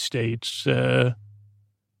great states.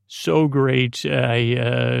 So great,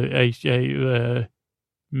 I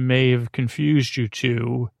may have confused you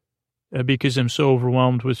two. Because I'm so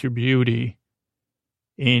overwhelmed with your beauty.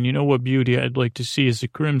 And you know what beauty I'd like to see is the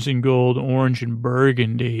crimson, gold, orange, and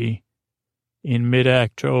burgundy in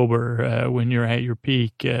mid-October when you're at your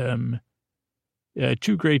peak.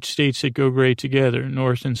 Two great states that go great together,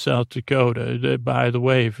 North and South Dakota. By the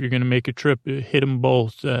way, if you're going to make a trip, hit them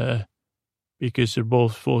both because they're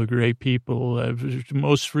both full of great people.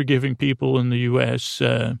 Most forgiving people in the U.S.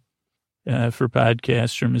 For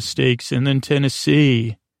podcasts or mistakes. And then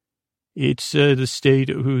Tennessee. It's the state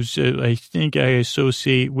who's, I think I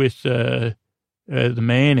associate with the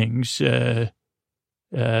Mannings. I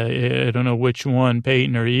don't know which one,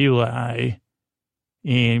 Peyton or Eli.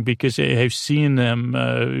 And because I've seen them,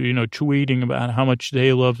 tweeting about how much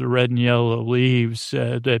they love the red and yellow leaves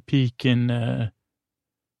that peak in the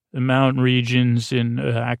mountain regions in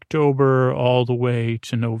October all the way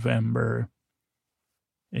to November.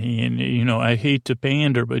 And, I hate to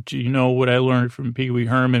pander, but you know what I learned from Pee Wee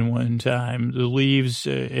Herman one time? The leaves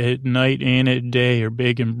at night and at day are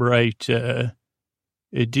big and bright.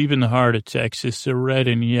 Deep in the heart of Texas, they're red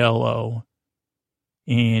and yellow.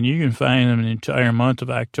 And you can find them an entire month of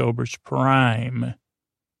October's prime.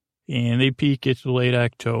 And they peak at late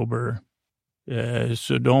October.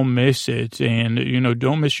 So don't miss it. And,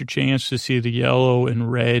 don't miss your chance to see the yellow and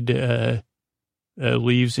red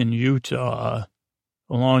leaves in Utah,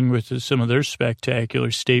 along with some of their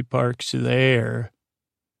spectacular state parks there.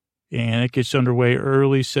 And it gets underway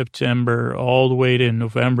early September all the way to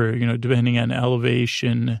November, depending on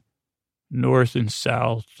elevation, north and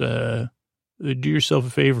south. Do yourself a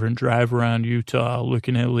favor and drive around Utah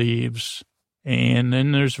looking at leaves. And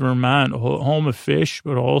then there's Vermont, home of fish,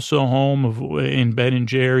 but also home of in Ben and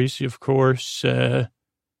Jerry's, of course, and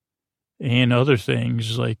other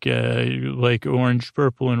things like orange,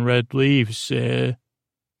 purple, and red leaves.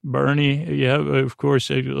 Bernie, yeah, of course,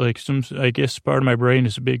 I guess part of my brain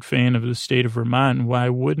is a big fan of the state of Vermont, and why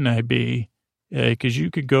wouldn't I be? Because you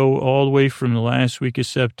could go all the way from the last week of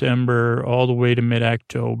September all the way to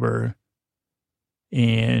mid-October,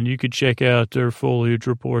 and you could check out their foliage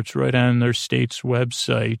reports right on their state's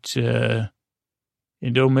website,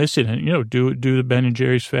 and don't miss it. And, do the Ben &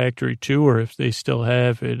 Jerry's factory tour if they still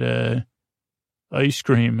have it. Ice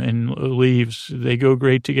cream and leaves, they go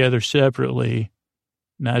great together separately.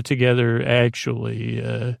 Not together, actually.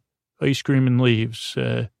 Ice cream and leaves.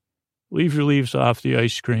 Leave your leaves off the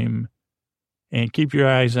ice cream and keep your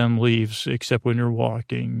eyes on leaves, except when you're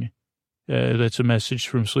walking. That's a message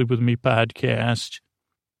from Sleep With Me podcast.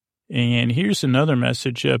 And here's another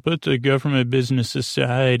message. Put the government business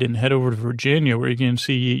aside and head over to Virginia, where you can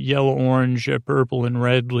see yellow, orange, purple, and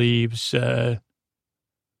red leaves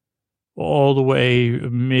all the way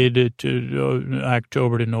mid to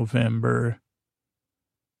October to November.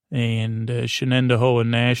 And Shenandoah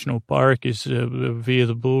National Park is via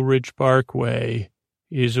the Blue Ridge Parkway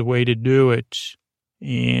is a way to do it.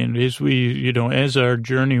 And as our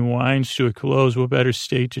journey winds to a close, what better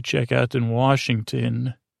state to check out than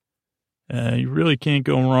Washington? You really can't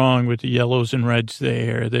go wrong with the yellows and reds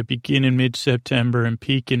there that begin in mid-September and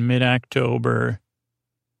peak in mid-October.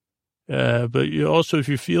 But also, if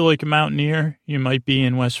you feel like a mountaineer, you might be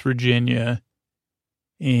in West Virginia.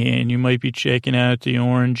 And you might be checking out the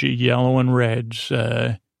orange, yellow, and reds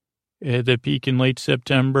that peak in late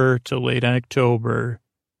September to late October.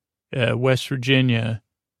 West Virginia,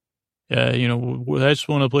 that's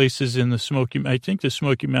one of the places in I think the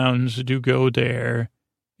Smoky Mountains do go there.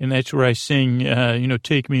 And that's where I sing,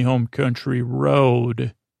 Take Me Home Country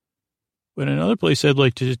Road. But another place I'd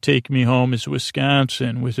like to take me home is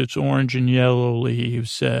Wisconsin with its orange and yellow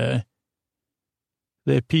leaves.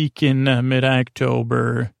 That peak in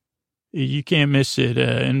mid-October. You can't miss it.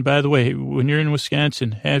 And by the way, when you're in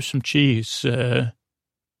Wisconsin, have some cheese.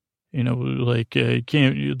 Like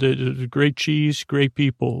the great cheese, great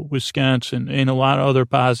people, Wisconsin, and a lot of other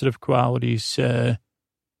positive qualities,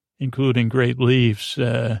 including great leaves.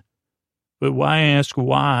 But why ask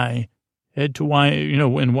why? Head to why,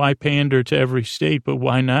 and why pander to every state, but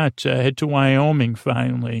why not head to Wyoming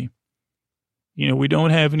finally? We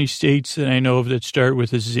don't have any states that I know of that start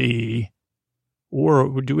with a Z.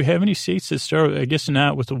 Or do we have any states that start, I guess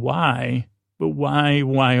not with a Y, but why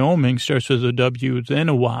Wyoming starts with a W, then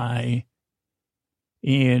a Y.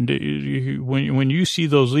 And when you see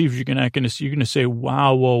those leaves, you're going to say,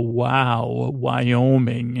 wow,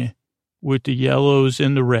 Wyoming, with the yellows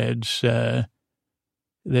and the reds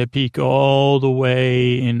that peak all the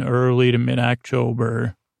way in early to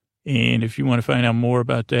mid-October. And if you want to find out more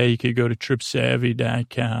about that, you could go to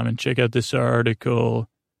tripsavvy.com and check out this article.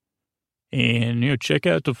 And, check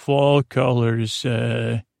out the fall colors.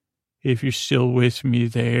 If you're still with me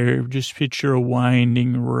there, just picture a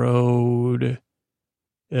winding road,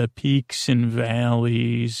 peaks and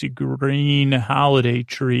valleys, green holiday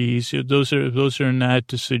trees. Those are not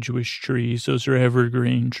deciduous trees. Those are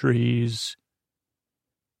evergreen trees.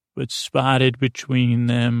 But spotted between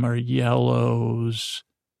them are yellows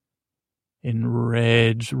and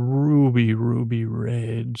reds, ruby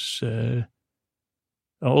reds. The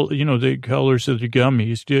colors of the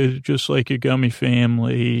gummies, just like a gummy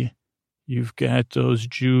family. You've got those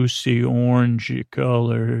juicy orange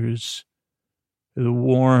colors, the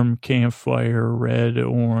warm campfire red,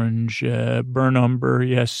 orange, burnt umber.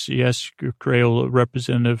 Yes, Crayola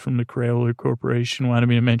representative from the Crayola Corporation wanted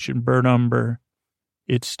me to mention burnt umber.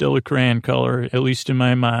 It's still a crayon color, at least in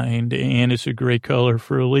my mind, and it's a great color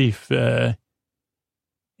for a leaf. And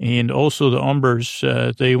also the umbers,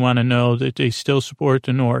 they want to know that they still support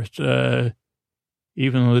the North, even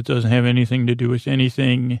though it doesn't have anything to do with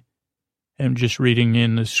anything. I'm just reading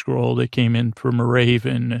in the scroll that came in from a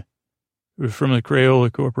raven from the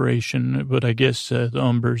Crayola Corporation, but I guess the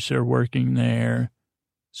umbers are working there.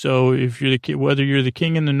 So if you're whether you're the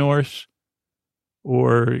king in the North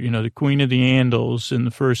or, the queen of the Andals and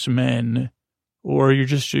the first men, or you're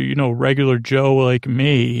just, regular Joe like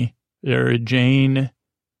me, or a Jane,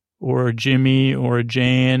 or a Jimmy, or a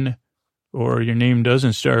Jan, or your name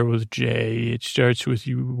doesn't start with J. It starts with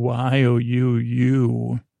Y-O-U-U.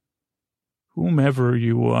 Whomever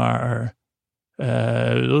you are,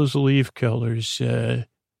 those leaf colors, they're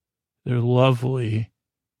lovely.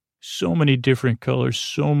 So many different colors,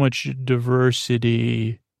 so much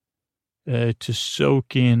diversity to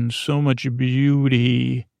soak in, so much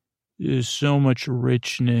beauty, so much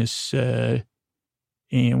richness. And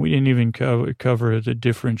we didn't even cover the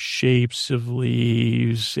different shapes of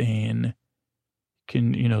leaves and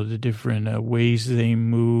the different ways they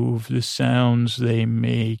move, the sounds they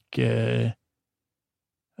make,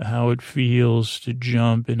 how it feels to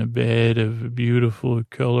jump in a bed of beautiful,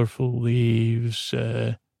 colorful leaves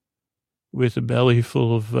with a belly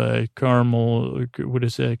full of caramel. What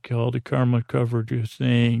is that called? A caramel-covered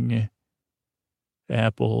thing.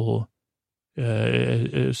 Apple.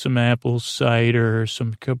 Some apple cider,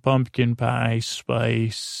 some pumpkin pie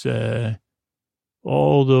spice,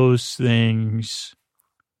 all those things,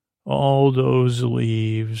 all those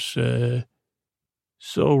leaves,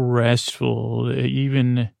 so restful,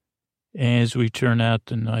 even as we turn out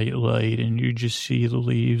the night light and you just see the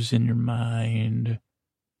leaves in your mind,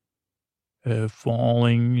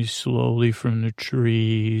 falling slowly from the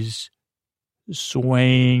trees,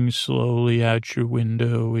 swaying slowly out your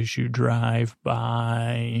window as you drive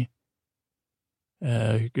by,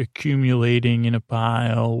 accumulating in a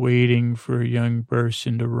pile, waiting for a young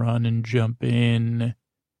person to run and jump in,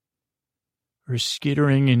 or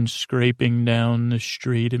skittering and scraping down the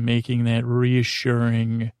street and making that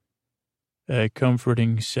reassuring,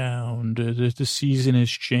 comforting sound that the season has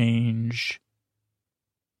changed,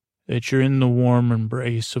 that you're in the warm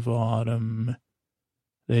embrace of autumn,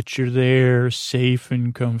 that you're there safe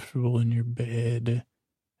and comfortable in your bed,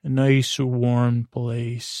 a nice warm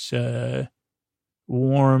place,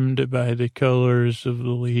 warmed by the colors of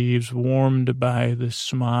the leaves, warmed by the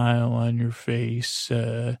smile on your face.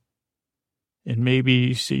 And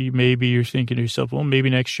maybe you're thinking to yourself, well, maybe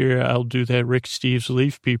next year I'll do that Rick Steves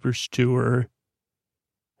Leaf Peepers tour.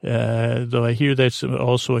 Though I hear that's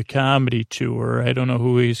also a comedy tour. I don't know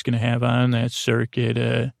who he's going to have on that circuit.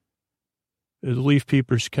 The Leaf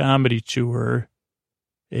Peepers comedy tour.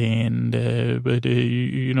 And, but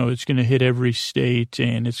it's going to hit every state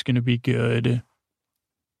and it's going to be good.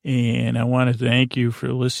 And I want to thank you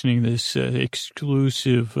for listening to this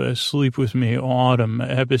exclusive Sleep With Me Autumn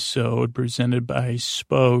episode presented by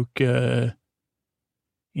Spoke.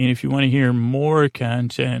 And if you want to hear more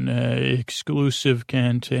content, exclusive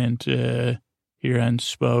content here on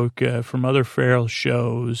Spoke from other Feral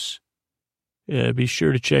shows, be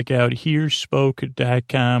sure to check out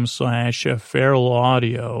hearspoke.com/feral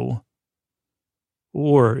audio.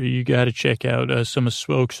 Or you got to check out some of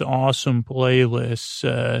Spoke's awesome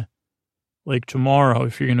playlists. Like tomorrow,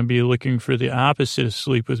 if you're going to be looking for the opposite of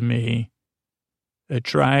Sleep With Me,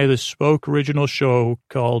 try the Spoke original show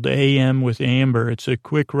called AM with Amber. It's a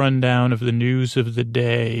quick rundown of the news of the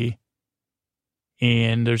day.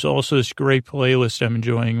 And there's also this great playlist I'm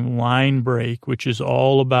enjoying, Line Break, which is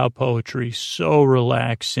all about poetry. So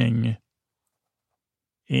relaxing.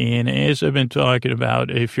 And as I've been talking about,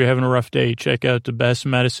 if you're having a rough day, check out the Best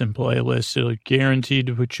Medicine playlist. It'll guaranteed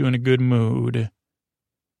to put you in a good mood.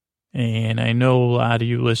 And I know a lot of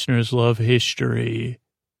you listeners love history.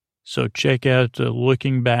 So check out the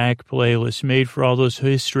Looking Back playlist made for all those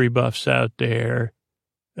history buffs out there,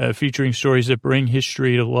 featuring stories that bring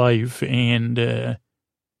history to life. And, they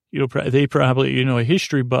probably, a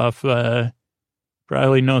history buff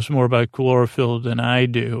probably knows more about chlorophyll than I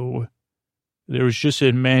do. There was just an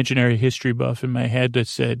imaginary history buff in my head that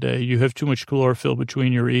said, you have too much chlorophyll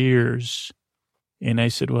between your ears. And I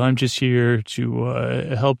said, well, I'm just here to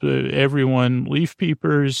help everyone, leaf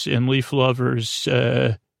peepers and leaf lovers,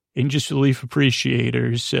 and just leaf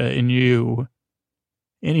appreciators, and you,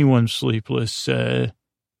 anyone sleepless.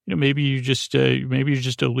 Maybe you're just a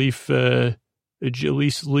leaf, at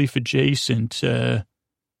least leaf adjacent.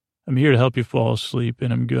 I'm here to help you fall asleep,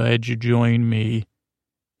 and I'm glad you joined me.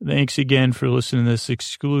 Thanks again for listening to this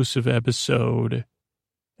exclusive episode.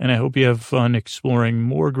 And I hope you have fun exploring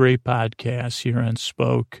more great podcasts here on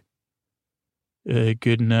Spoke.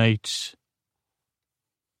 Good night.